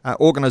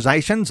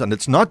organisations, and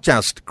it's not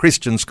just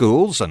Christian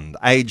schools and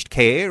aged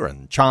care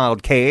and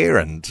child care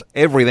and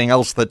everything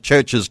else that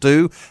churches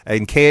do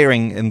in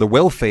caring in the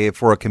welfare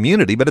for a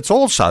community, but it's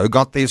also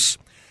got this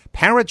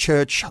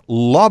parachurch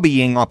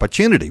lobbying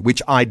opportunity which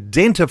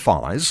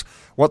identifies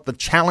what the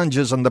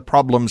challenges and the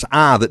problems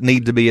are that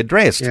need to be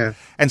addressed. Yeah.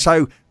 And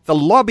so the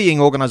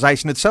lobbying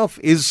organisation itself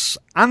is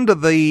under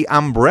the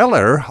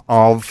umbrella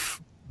of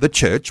the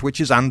church,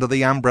 which is under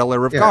the umbrella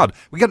of God.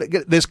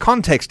 There's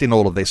context in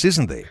all of this,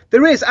 isn't there?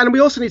 There is, and we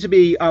also need to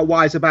be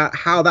wise about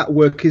how that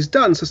work is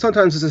done. So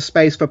sometimes there's a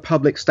space for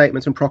public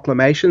statements and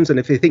proclamations, and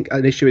if they think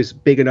an issue is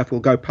big enough, we'll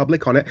go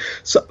public on it.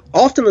 So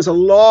often there's a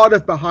lot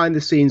of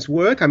behind-the-scenes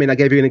work. I mean, I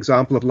gave you an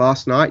example of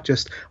last night.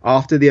 Just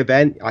after the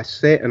event, I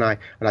sit and I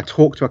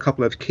talk to a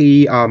couple of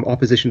key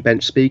opposition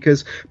bench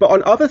speakers. But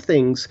on other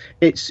things,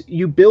 it's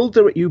you build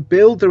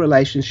the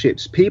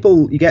relationships.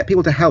 You get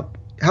people to help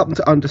them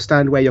to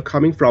understand where you're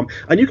coming from.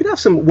 And you can have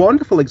some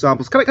wonderful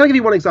examples. Can I give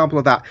you one example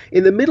of that?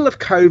 In the middle of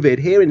COVID,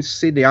 here in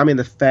Sydney, I'm in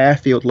the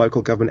Fairfield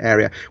local government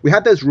area. We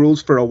had those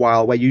rules for a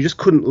while where you just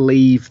couldn't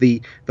leave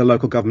the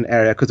local government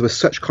area because there was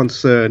such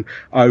concern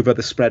over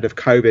the spread of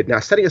COVID. Now,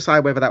 setting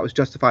aside whether that was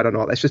justified or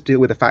not, let's just deal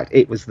with the fact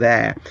it was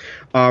there.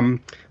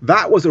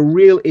 That was a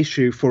real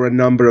issue for a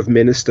number of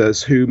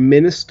ministers who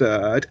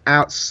ministered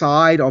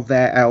outside of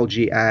their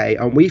LGA.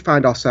 And we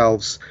found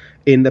ourselves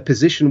in the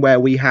position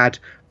where we had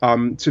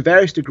to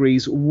various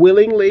degrees,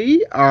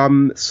 willingly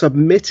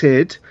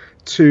submitted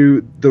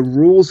to the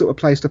rules that were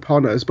placed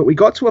upon us. But we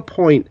got to a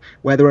point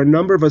where there were a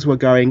number of us were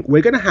going,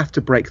 we're going to have to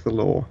break the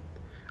law.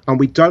 And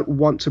we don't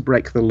want to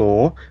break the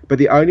law, but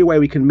the only way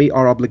we can meet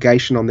our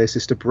obligation on this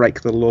is to break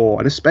the law.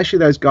 And especially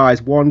those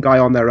guys, one guy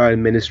on their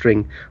own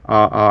ministering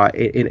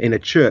in a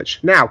church.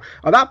 Now,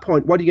 at that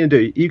point, what are you going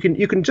to do?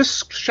 You can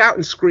just shout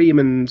and scream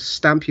and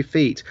stamp your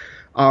feet.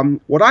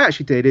 What I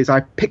actually did is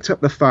I picked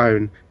up the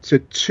phone to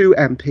two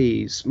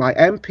MPs, my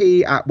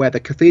MP at where the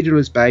cathedral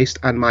is based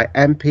and my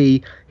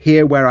MP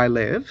here where I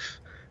live,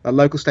 a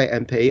local state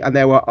MP, and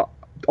they were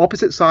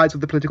opposite sides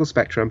of the political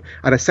spectrum.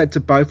 And I said to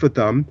both of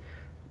them,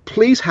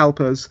 please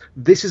help us.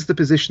 This is the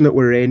position that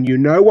we're in. We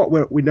know what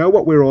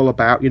we're all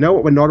about. You know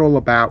what we're not all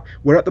about.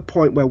 We're at the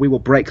point where we will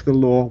break the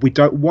law. We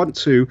don't want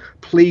to.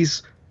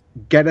 Please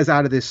get us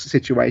out of this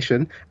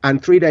situation.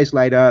 And 3 days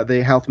later,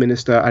 the health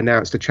minister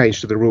announced a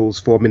change to the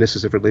rules for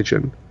ministers of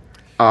religion.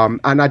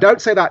 And I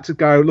don't say that to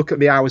go, look at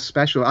me, I was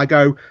special. I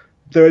go,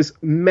 there's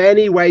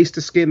many ways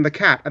to skin the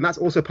cat. And that's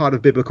also part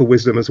of biblical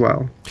wisdom as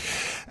well.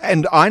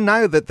 And I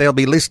know that there'll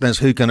be listeners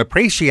who can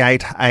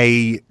appreciate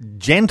a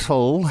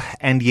gentle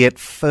and yet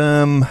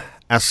firm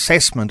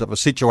assessment of a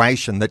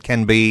situation that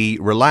can be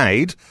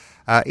relayed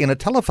in a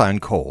telephone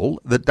call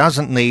that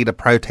doesn't need a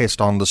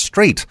protest on the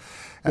street.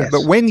 Yes.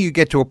 But when you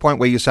get to a point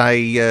where you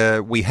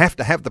say we have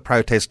to have the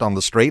protest on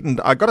the street,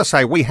 and I've got to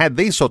say we had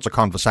these sorts of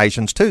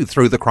conversations too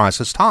through the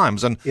crisis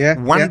times, and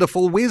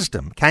wonderful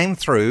wisdom came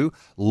through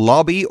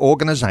lobby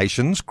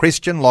organisations,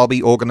 Christian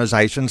lobby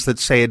organisations that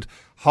said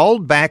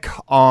hold back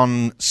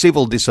on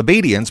civil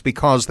disobedience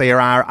because there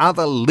are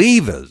other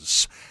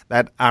levers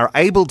that are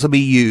able to be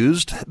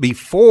used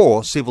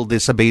before civil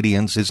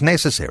disobedience is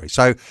necessary.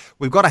 So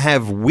we've got to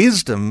have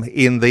wisdom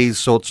in these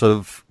sorts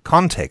of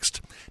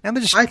contexts. Now,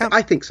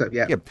 I think so,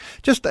 yeah.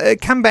 Just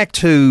come back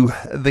to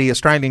the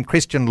Australian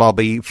Christian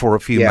lobby for a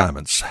few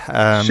moments.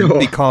 Sure.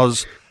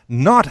 Because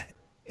not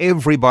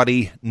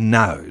everybody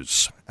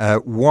knows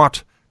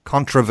what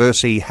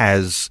controversy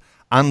has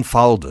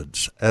unfolded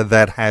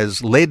that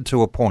has led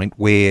to a point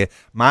where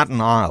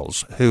Martin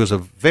Iles, who is a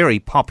very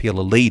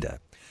popular leader,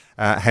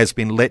 has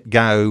been let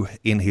go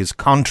in his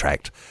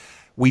contract.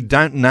 We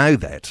don't know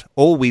that.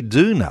 All we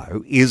do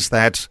know is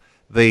that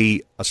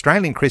the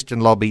Australian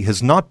Christian lobby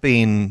has not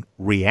been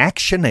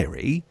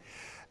reactionary.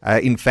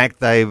 In fact,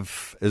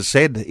 they've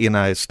said in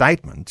a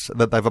statement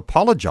that they've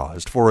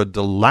apologised for a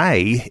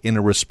delay in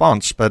a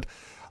response, but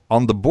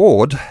on the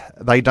board,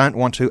 they don't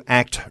want to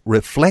act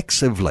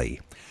reflexively.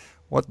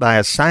 What they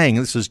are saying,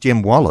 this is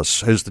Jim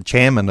Wallace, who's the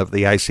chairman of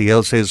the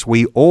ACL, says,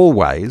 we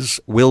always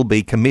will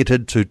be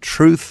committed to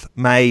truth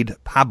made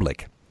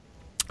public.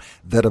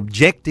 That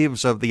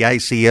objectives of the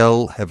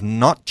ACL have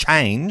not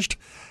changed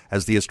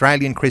as the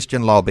Australian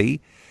Christian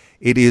lobby.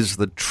 It is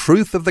the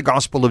truth of the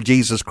gospel of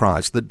Jesus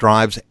Christ that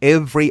drives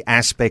every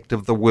aspect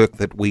of the work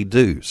that we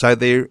do. So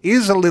there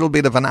is a little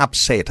bit of an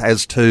upset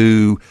as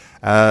to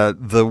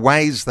the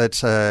ways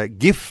that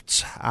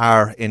gifts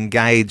are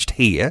engaged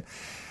here.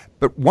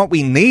 But what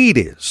we need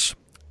is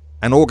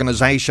an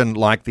organisation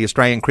like the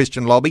Australian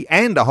Christian Lobby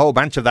and a whole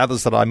bunch of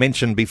others that I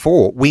mentioned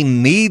before. We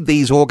need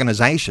these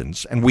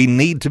organisations and we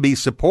need to be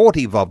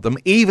supportive of them,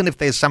 even if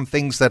there's some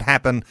things that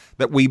happen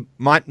that we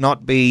might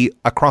not be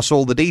across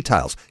all the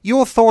details.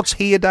 Your thoughts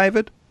here,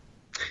 David?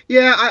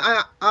 Yeah,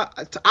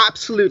 I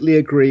absolutely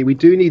agree. We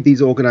do need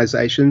these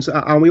organisations,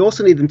 and we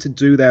also need them to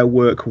do their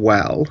work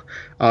well.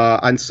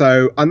 And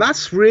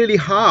that's really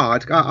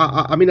hard.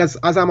 I mean, as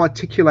I'm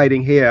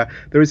articulating here,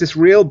 there is this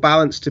real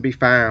balance to be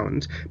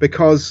found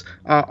because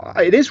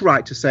it is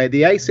right to say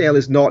the ACL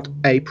is not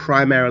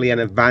primarily an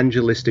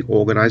evangelistic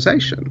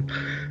organisation.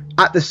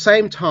 At the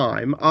same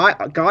time,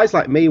 guys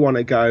like me want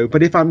to go,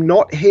 but if I'm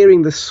not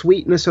hearing the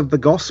sweetness of the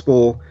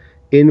gospel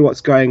in what's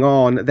going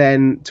on,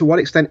 then to what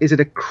extent is it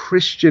a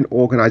Christian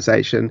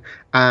organization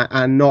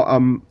and not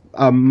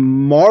a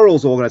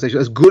morals organization,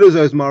 as good as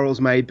those morals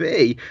may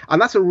be?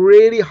 And that's a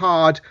really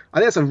hard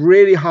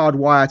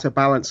wire to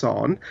balance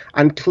on.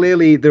 And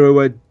clearly there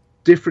were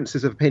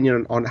differences of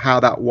opinion on how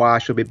that wire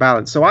should be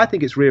balanced. So I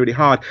think it's really, really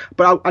hard.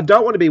 But I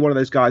don't want to be one of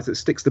those guys that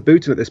sticks the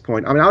boot in at this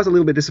point. I mean, I was a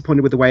little bit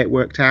disappointed with the way it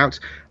worked out.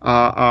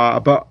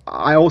 But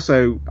I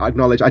also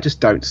acknowledge I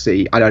just don't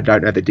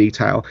know the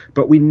detail.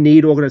 But we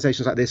need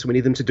organizations like this. We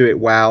need them to do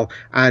it well.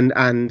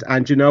 And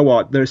you know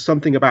what? There's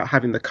something about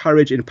having the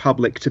courage in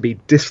public to be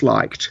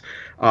disliked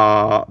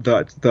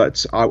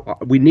that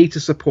we need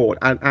to support.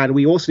 And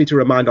we also need to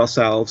remind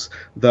ourselves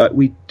that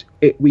we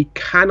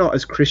cannot,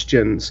 as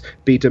Christians,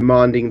 be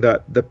demanding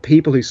that the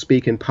people who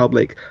speak in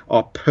public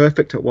are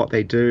perfect at what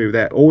they do.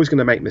 They're always going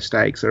to make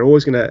mistakes. They're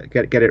always going to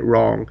get it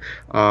wrong.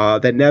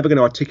 They're never going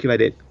to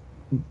articulate it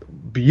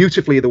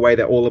beautifully the way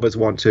that all of us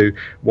want to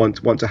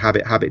have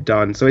it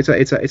done. So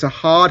it's a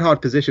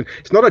hard position.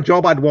 It's not a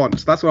job I'd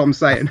want. That's what I'm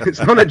saying.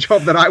 It's not a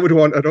job that I would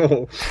want at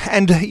all.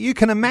 And you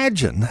can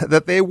imagine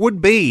that there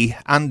would be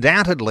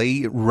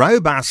undoubtedly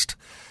robust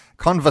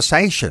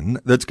conversation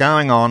that's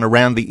going on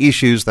around the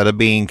issues that are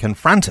being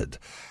confronted.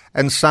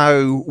 And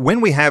so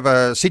when we have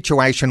a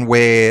situation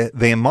where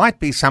there might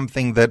be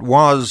something that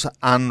was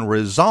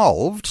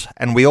unresolved,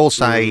 and we all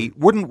say,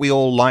 wouldn't we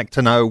all like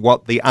to know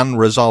what the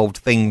unresolved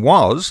thing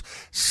was?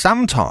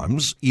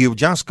 Sometimes you've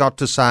just got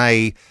to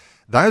say,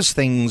 those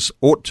things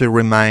ought to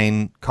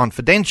remain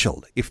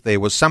confidential. If there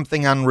was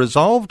something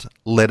unresolved,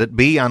 let it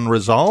be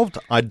unresolved.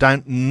 I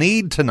don't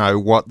need to know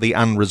what the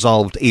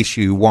unresolved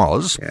issue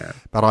was,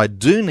 but I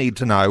do need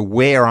to know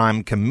where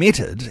I'm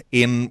committed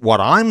in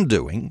what I'm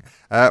doing.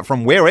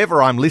 From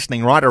wherever I'm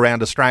listening right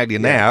around Australia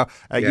now,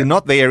 you're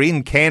not there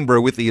in Canberra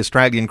with the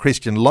Australian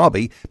Christian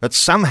Lobby, but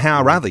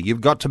somehow or other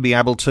you've got to be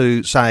able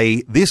to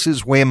say, this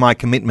is where my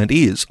commitment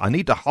is. I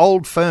need to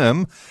hold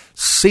firm,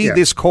 see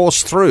this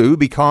course through,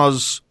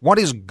 because what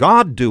is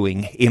God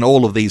doing in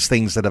all of these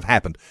things that have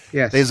happened?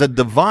 Yes. There's a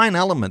divine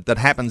element that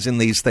happens in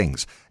these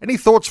things. Any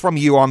thoughts from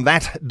you on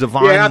that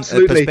divine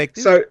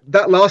perspective? So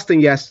that last thing,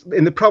 yes,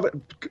 in the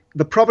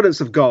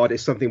providence of God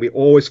is something we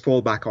always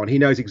fall back on. He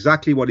knows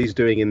exactly what he's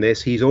doing in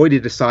this. He's already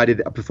decided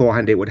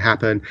beforehand it would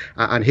happen,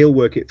 and he'll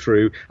work it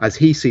through as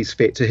he sees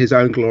fit to his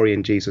own glory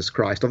in Jesus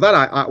Christ. Of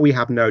that, we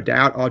have no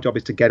doubt. Our job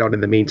is to get on in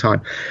the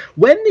meantime.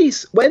 When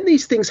these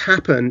things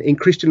happen in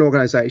Christian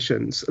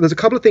organizations, there's a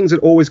couple of things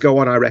that always go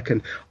on, I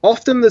reckon.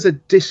 Often there's a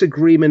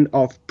disagreement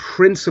of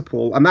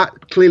principle, and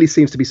that clearly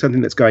seems to be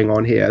something that's going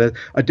on here,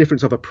 a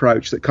difference of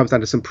approach that comes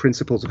down to some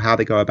principles of how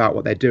they go about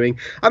what they're doing.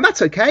 And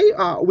that's okay.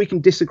 We can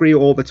disagree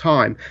all the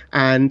time.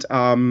 And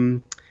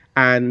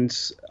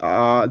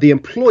the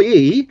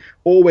employee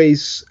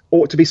always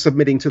ought to be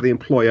submitting to the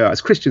employer.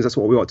 As Christians, that's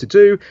what we ought to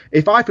do.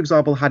 If I, for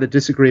example, had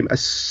a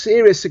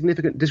serious,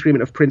 significant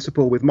disagreement of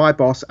principle with my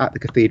boss at the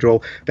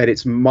cathedral, then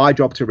it's my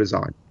job to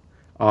resign,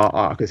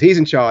 because he's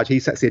in charge. He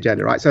sets the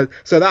agenda, right? So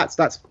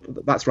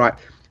that's right.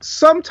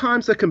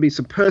 Sometimes there can be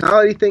some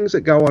personality things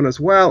that go on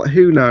as well.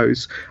 Who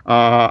knows?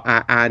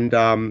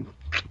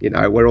 You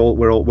know, we're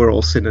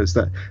all sinners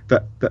that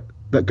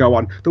go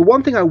on. The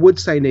one thing I would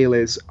say, Neil,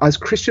 is as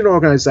Christian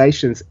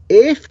organizations,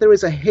 if there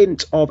is a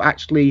hint of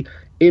actually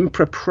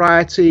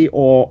impropriety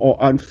or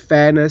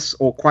unfairness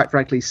or, quite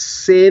frankly,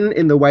 sin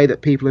in the way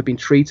that people have been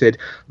treated,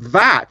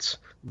 that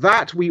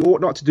we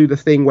ought not to do the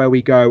thing where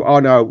we go, oh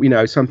no, you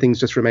know, some things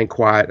just remain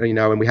quiet, you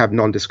know, and we have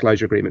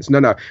non-disclosure agreements.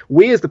 No.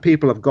 We as the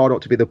people of God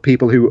ought to be the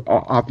people who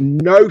have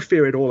no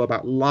fear at all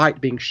about light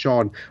being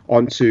shone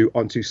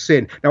onto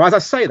sin. Now, as I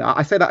say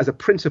that as a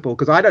principle,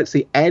 because I don't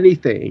see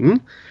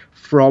anything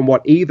from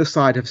what either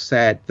side have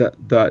said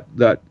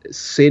that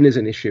sin is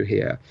an issue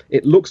here.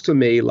 It looks to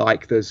me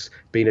like there's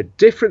been a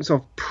difference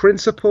of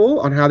principle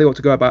on how they ought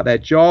to go about their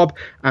job,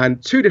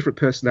 and two different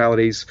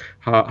personalities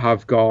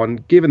have gone,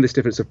 given this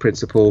difference of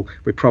principle,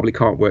 we probably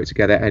can't work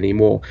together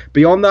anymore.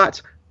 Beyond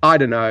that, I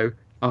don't know.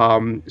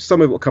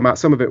 Some of it will come out,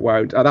 some of it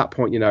won't. At that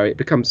point, you know,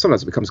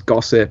 sometimes it becomes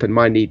gossip, and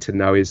my need to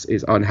know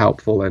is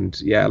unhelpful. And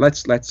yeah,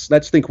 let's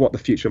think what the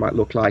future might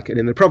look like, and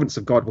in the providence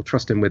of God, we'll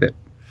trust him with it.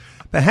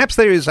 Perhaps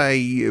there is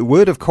a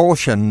word of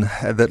caution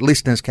that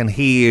listeners can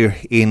hear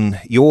in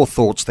your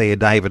thoughts there,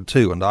 David,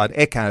 too, and I'd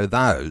echo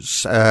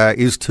those,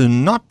 is to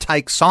not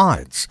take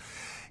sides.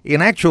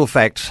 In actual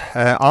fact,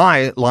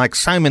 I, like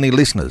so many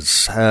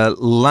listeners,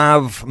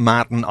 love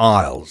Martin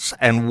Iles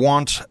and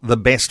want the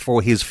best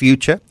for his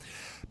future.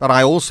 But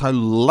I also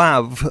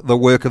love the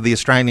work of the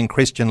Australian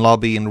Christian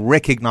Lobby and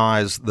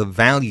recognise the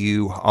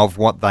value of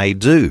what they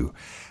do.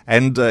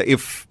 And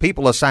if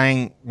people are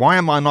saying, why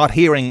am I not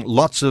hearing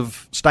lots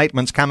of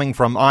statements coming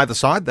from either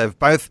side? They've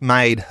both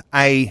made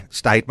a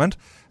statement.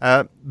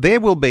 There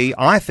will be,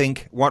 I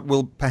think, what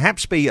will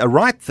perhaps be a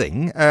right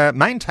thing,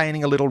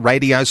 maintaining a little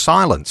radio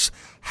silence,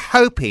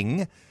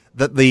 hoping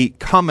that the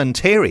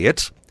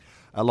commentariat,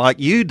 like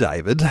you,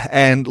 David,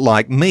 and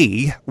like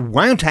me,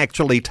 won't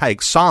actually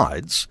take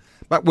sides,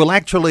 but will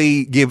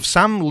actually give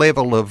some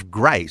level of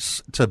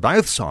grace to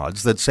both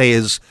sides that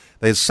says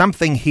there's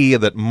something here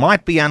that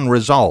might be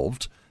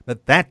unresolved,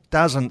 but that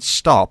doesn't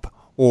stop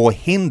or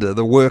hinder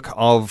the work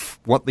of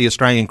what the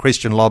Australian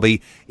Christian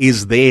Lobby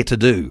is there to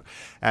do.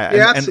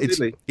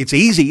 Absolutely. And it's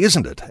easy,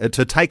 isn't it,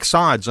 to take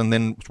sides and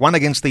then one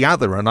against the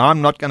other, and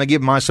I'm not going to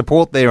give my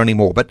support there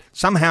anymore. But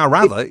somehow or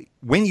other,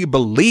 when you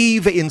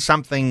believe in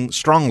something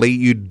strongly,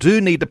 you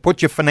do need to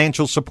put your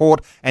financial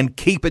support and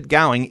keep it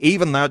going,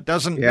 even though it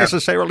doesn't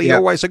necessarily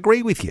always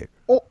agree with you.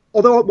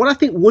 Although what I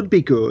think would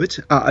be good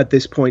at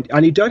this point,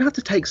 and you don't have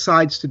to take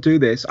sides to do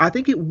this, I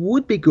think it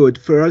would be good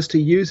for us to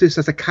use this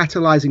as a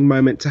catalyzing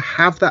moment to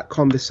have that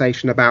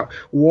conversation about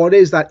what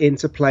is that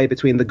interplay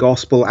between the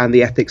gospel and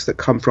the ethics that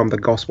come from the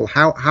gospel.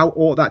 How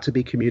ought that to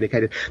be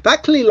communicated?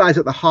 That clearly lies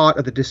at the heart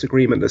of the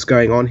disagreement that's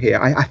going on here,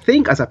 I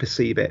think, as I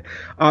perceive it.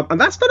 And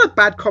that's not a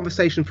bad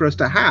conversation for us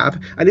to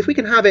have. And if we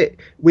can have it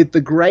with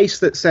the grace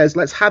that says,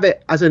 let's have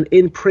it as an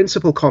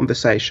in-principle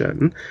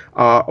conversation,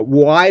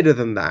 wider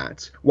than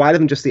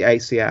just the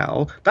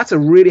ACL, that's a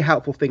really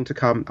helpful thing to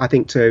come, I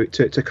think,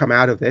 to come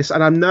out of this.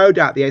 And I'm no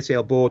doubt the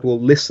ACL board will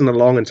listen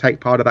along and take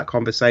part of that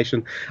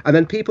conversation. And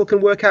then people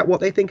can work out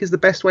what they think is the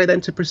best way then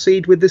to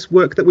proceed with this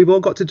work that we've all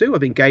got to do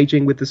of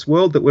engaging with this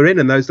world that we're in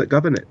and those that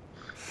govern it.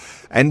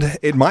 And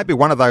it might be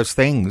one of those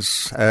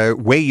things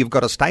where you've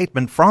got a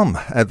statement from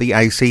the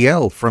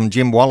ACL, from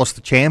Jim Wallace,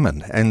 the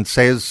chairman, and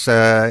says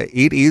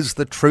it is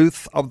the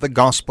truth of the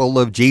gospel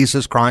of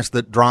Jesus Christ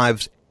that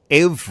drives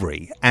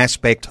every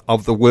aspect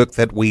of the work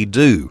that we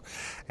do.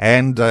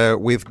 And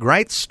with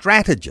great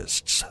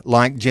strategists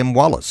like Jim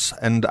Wallace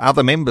and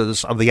other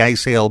members of the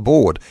ACL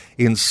board,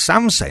 in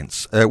some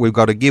sense, we've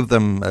got to give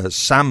them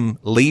some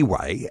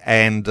leeway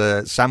and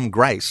some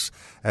grace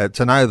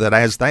to know that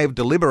as they've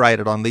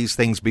deliberated on these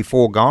things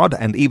before God,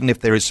 and even if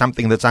there is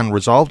something that's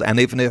unresolved, and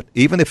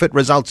even if it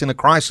results in a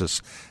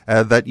crisis,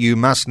 that you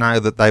must know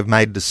that they've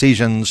made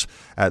decisions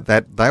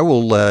that they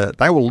will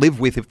live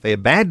with if they're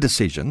bad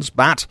decisions,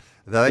 but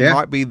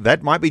that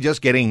might be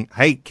just keeping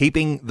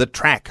the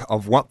track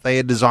of what they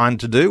are designed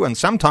to do. And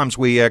sometimes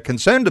we are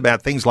concerned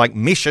about things like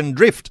mission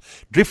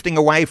drifting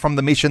away from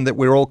the mission that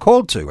we're all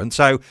called to. And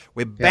so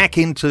we're back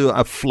into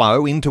a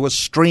flow, into a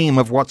stream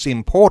of what's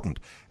important.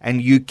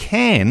 And you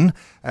can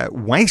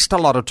waste a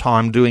lot of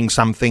time doing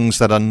some things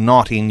that are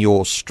not in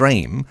your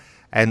stream,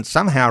 and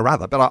somehow or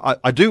other. But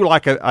I do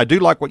like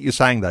what you're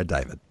saying, though,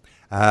 David.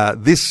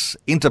 This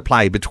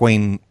interplay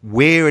between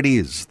where it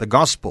is, the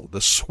gospel,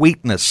 the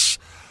sweetness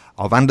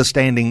of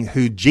understanding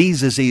who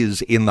Jesus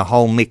is in the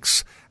whole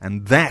mix,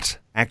 and that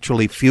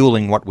actually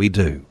fueling what we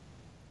do.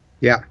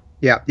 Yeah.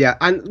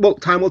 And well,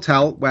 time will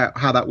tell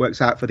how that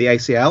works out for the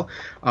ACL,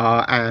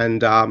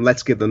 and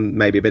let's give them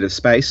maybe a bit of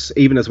space,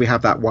 even as we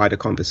have that wider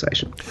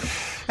conversation.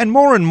 And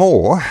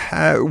more,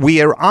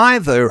 we are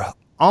either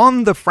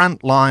on the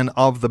front line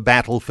of the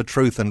battle for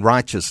truth and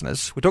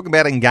righteousness. We're talking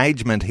about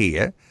engagement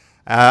here.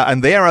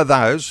 And there are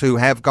those who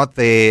have got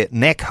their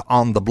neck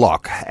on the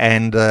block,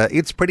 and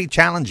it's pretty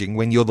challenging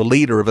when you're the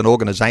leader of an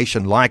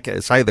organisation like,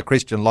 say, the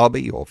Christian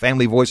Lobby or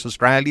Family Voice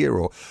Australia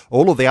or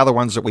all of the other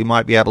ones that we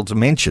might be able to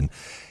mention.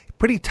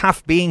 Pretty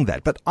tough being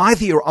that, but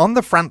either you're on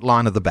the front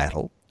line of the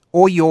battle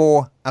or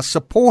you're a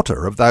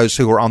supporter of those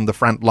who are on the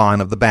front line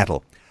of the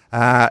battle.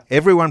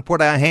 Everyone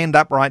put our hand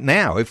up right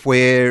now if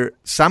we're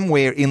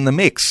somewhere in the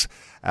mix.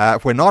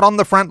 If we're not on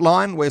the front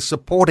line, we're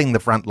supporting the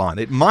front line.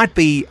 It might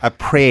be a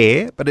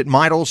prayer, but it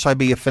might also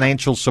be a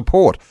financial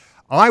support.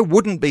 I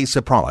wouldn't be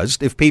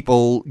surprised if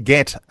people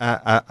get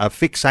a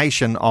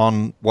fixation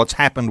on what's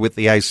happened with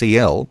the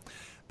ACL,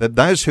 that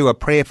those who are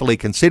prayerfully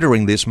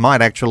considering this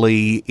might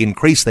actually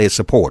increase their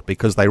support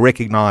because they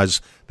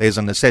recognise there's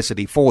a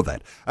necessity for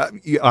that. I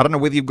don't know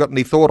whether you've got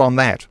any thought on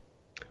that.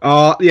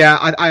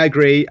 I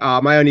agree.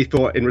 My only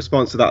thought in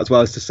response to that as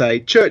well is to say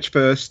church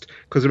first,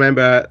 because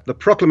remember, the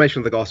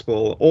proclamation of the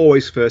gospel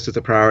always first as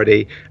a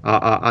priority.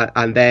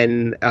 And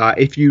then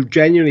if you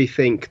genuinely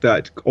think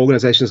that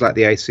organizations like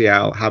the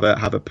ACL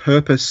have a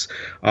purpose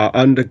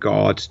under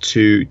God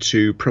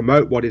to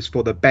promote what is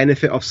for the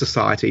benefit of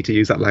society, to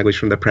use that language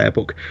from the prayer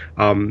book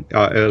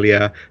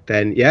earlier,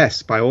 then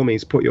yes, by all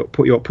means, put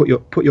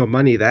your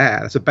money there.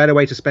 That's a better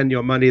way to spend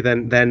your money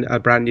than a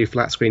brand new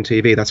flat screen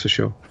TV. That's for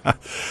sure.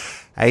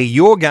 Hey,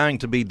 you're going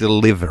to be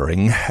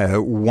delivering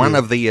one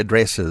of the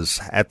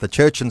addresses at the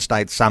Church and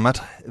State Summit.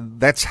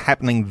 That's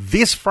happening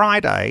this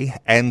Friday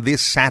and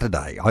this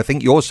Saturday. I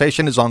think your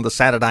session is on the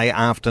Saturday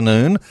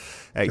afternoon.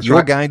 You're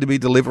right. Going to be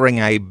delivering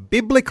a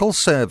biblical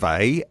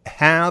survey,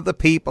 how the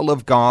people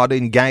of God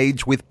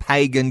engage with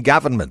pagan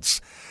governments.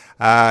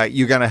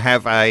 You're going to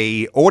have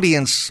an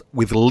audience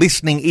with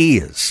listening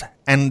ears,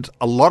 and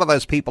a lot of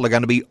those people are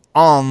going to be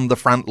on the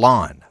front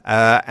line.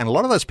 And a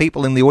lot of those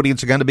people in the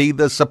audience are going to be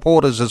the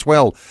supporters as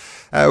well.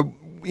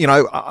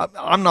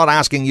 I'm not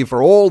asking you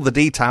for all the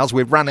details.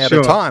 We've run out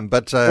of time,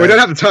 but we don't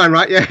have the time,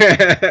 right?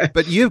 Yeah.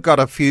 But you've got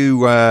a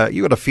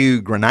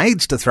few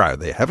grenades to throw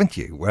there, haven't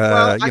you?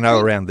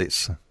 Around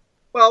this.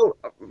 Well,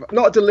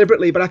 not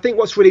deliberately, but I think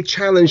what's really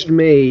challenged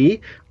me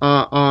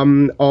as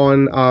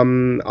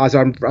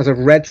I've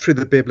read through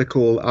the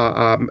biblical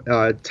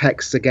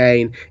texts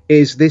again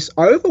is this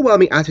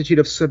overwhelming attitude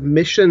of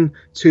submission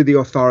to the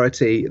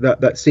authority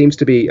that seems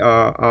to be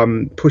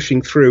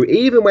pushing through,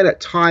 even when at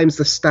times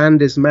the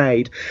stand is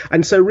made.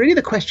 And so really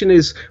the question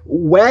is,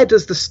 where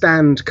does the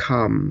stand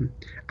come?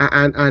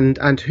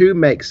 And who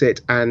makes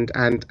it and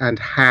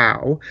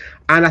how?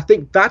 And I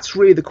think that's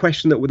really the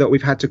question that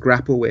we've had to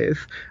grapple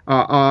with.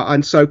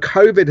 And so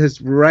COVID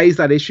has raised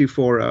that issue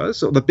for us.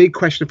 So the big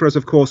question for us,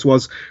 of course,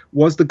 was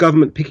the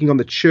government picking on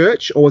the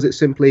church, or was it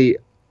simply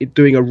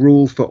doing a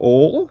rule for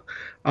all?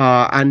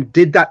 And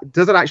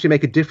does it actually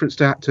make a difference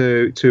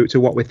to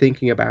what we're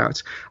thinking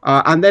about?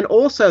 And then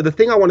also the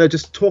thing I want to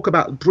just talk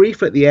about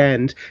briefly at the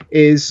end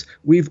is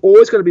we've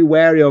always got to be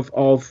wary of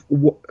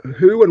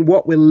who and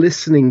what we're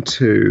listening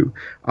to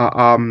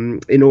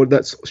in order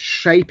that's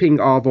shaping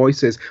our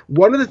voices.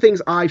 One of the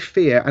things I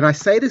fear, and I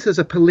say this as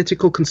a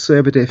political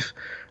conservative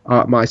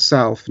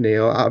myself,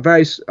 Neil, a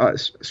very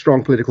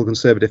strong political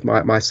conservative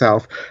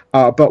myself.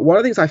 But one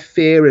of the things I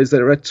fear is that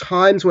there are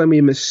times when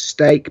we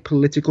mistake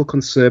political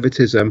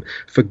conservatism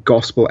for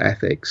gospel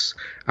ethics,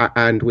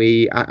 and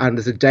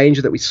there's a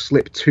danger that we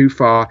slip too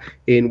far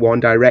in one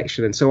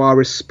direction. And so our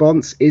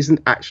response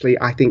isn't actually,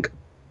 I think,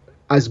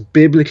 as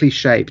biblically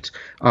shaped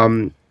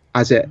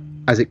as it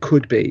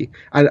could be.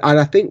 And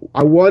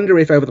I wonder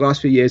if over the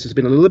last few years there's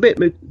been a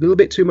little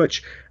bit too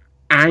much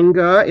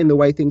anger in the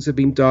way things have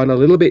been done, a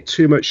little bit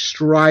too much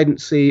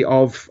stridency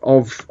of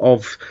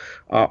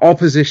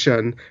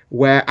opposition,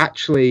 where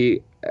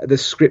actually the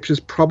scriptures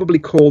probably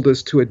called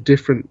us to a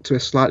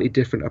slightly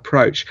different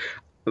approach.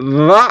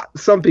 That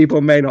some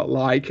people may not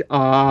like.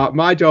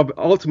 My job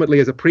ultimately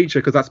as a preacher,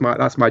 because that's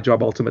my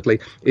job ultimately,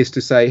 is to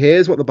say,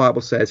 here's what the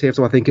Bible says, here's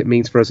what I think it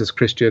means for us as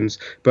Christians,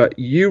 but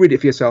you read it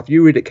for yourself,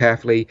 you read it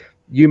carefully,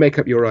 you make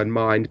up your own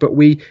mind. But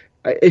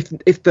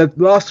if the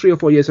last 3 or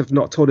 4 years have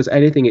not taught us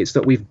anything, it's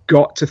that we've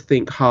got to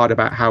think hard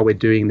about how we're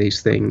doing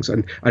these things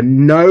and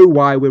know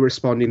why we're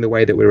responding the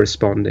way that we're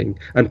responding.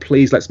 And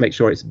please, let's make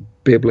sure it's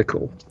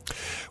biblical.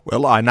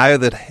 Well, I know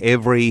that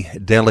every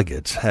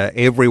delegate,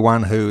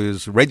 everyone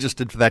who's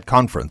registered for that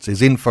conference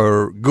is in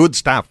for good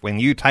stuff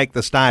when you take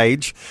the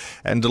stage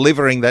and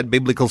delivering that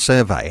biblical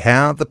survey.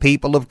 How the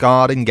people of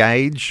God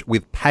engage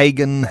with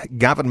pagan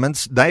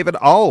governments. David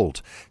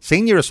Auld,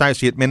 Senior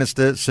Associate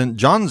Minister, St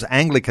John's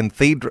Anglican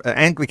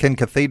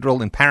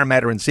Cathedral in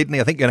Parramatta in Sydney.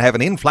 I think you're going to have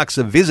an influx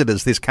of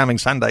visitors this coming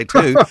Sunday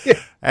too. Yeah.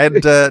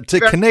 And to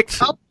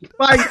connect...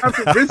 Flying down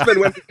from Brisbane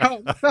when we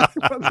come.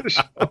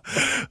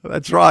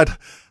 That's right.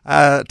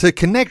 To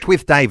connect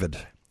with David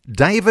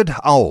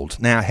Auld.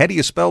 Now, how do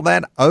you spell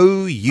that?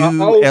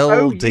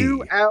 O-U-L-D.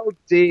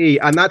 O-U-L-D.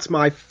 And that's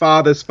my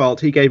father's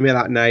fault. He gave me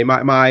that name.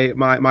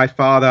 My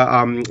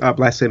father,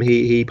 bless him,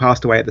 he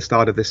passed away at the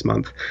start of this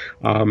month.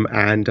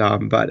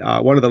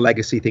 But one of the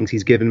legacy things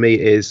he's given me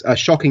is a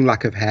shocking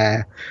lack of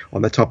hair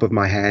on the top of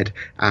my head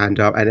and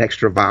an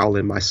extra vowel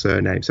in my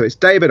surname. So it's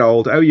David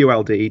Auld,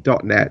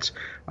 OULD.net.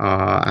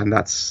 And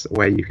that's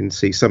where you can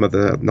see some of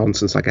the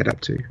nonsense I get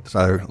up to.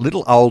 So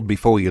little old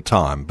before your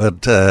time,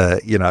 but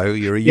you're a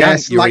young,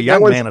 yes, you're like a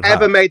young no man one's at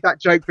ever heart. made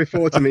that joke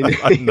before to me.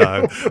 I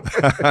know.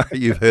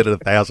 You've heard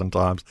it 1,000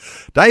 times.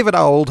 David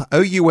Auld,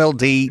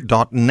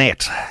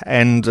 OULD.net,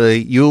 and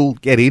you'll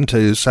get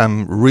into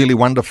some really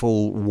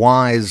wonderful,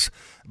 wise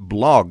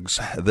blogs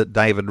that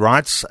David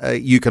writes.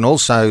 You can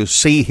also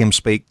see him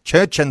speak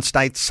Church and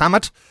State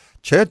Summit,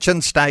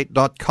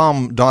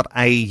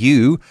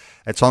 churchandstate.com.au.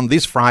 It's on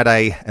this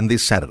Friday and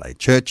this Saturday.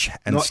 Church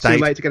and Not State. Not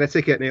too late to get a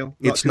ticket, Neil.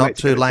 It's not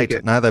too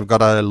late. No, they've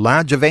got a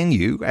larger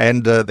venue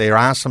and there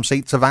are some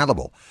seats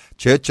available.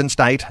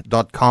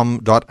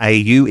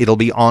 churchandstate.com.au. It'll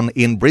be on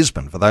in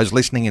Brisbane for those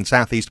listening in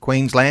southeast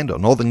Queensland or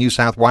northern New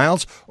South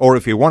Wales, or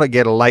if you want to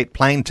get a late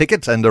plane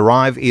ticket and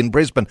arrive in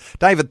Brisbane.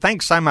 David,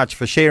 thanks so much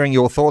for sharing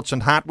your thoughts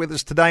and heart with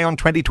us today on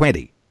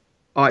 2020.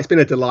 Oh, it's been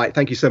a delight.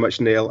 Thank you so much,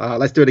 Neil.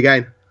 Let's do it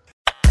again.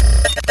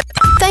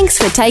 Thanks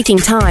for taking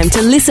time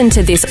to listen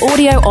to this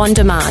audio on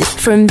demand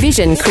from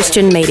Vision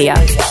Christian Media.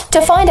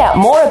 To find out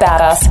more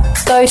about us,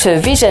 go to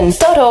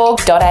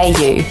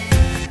vision.org.au.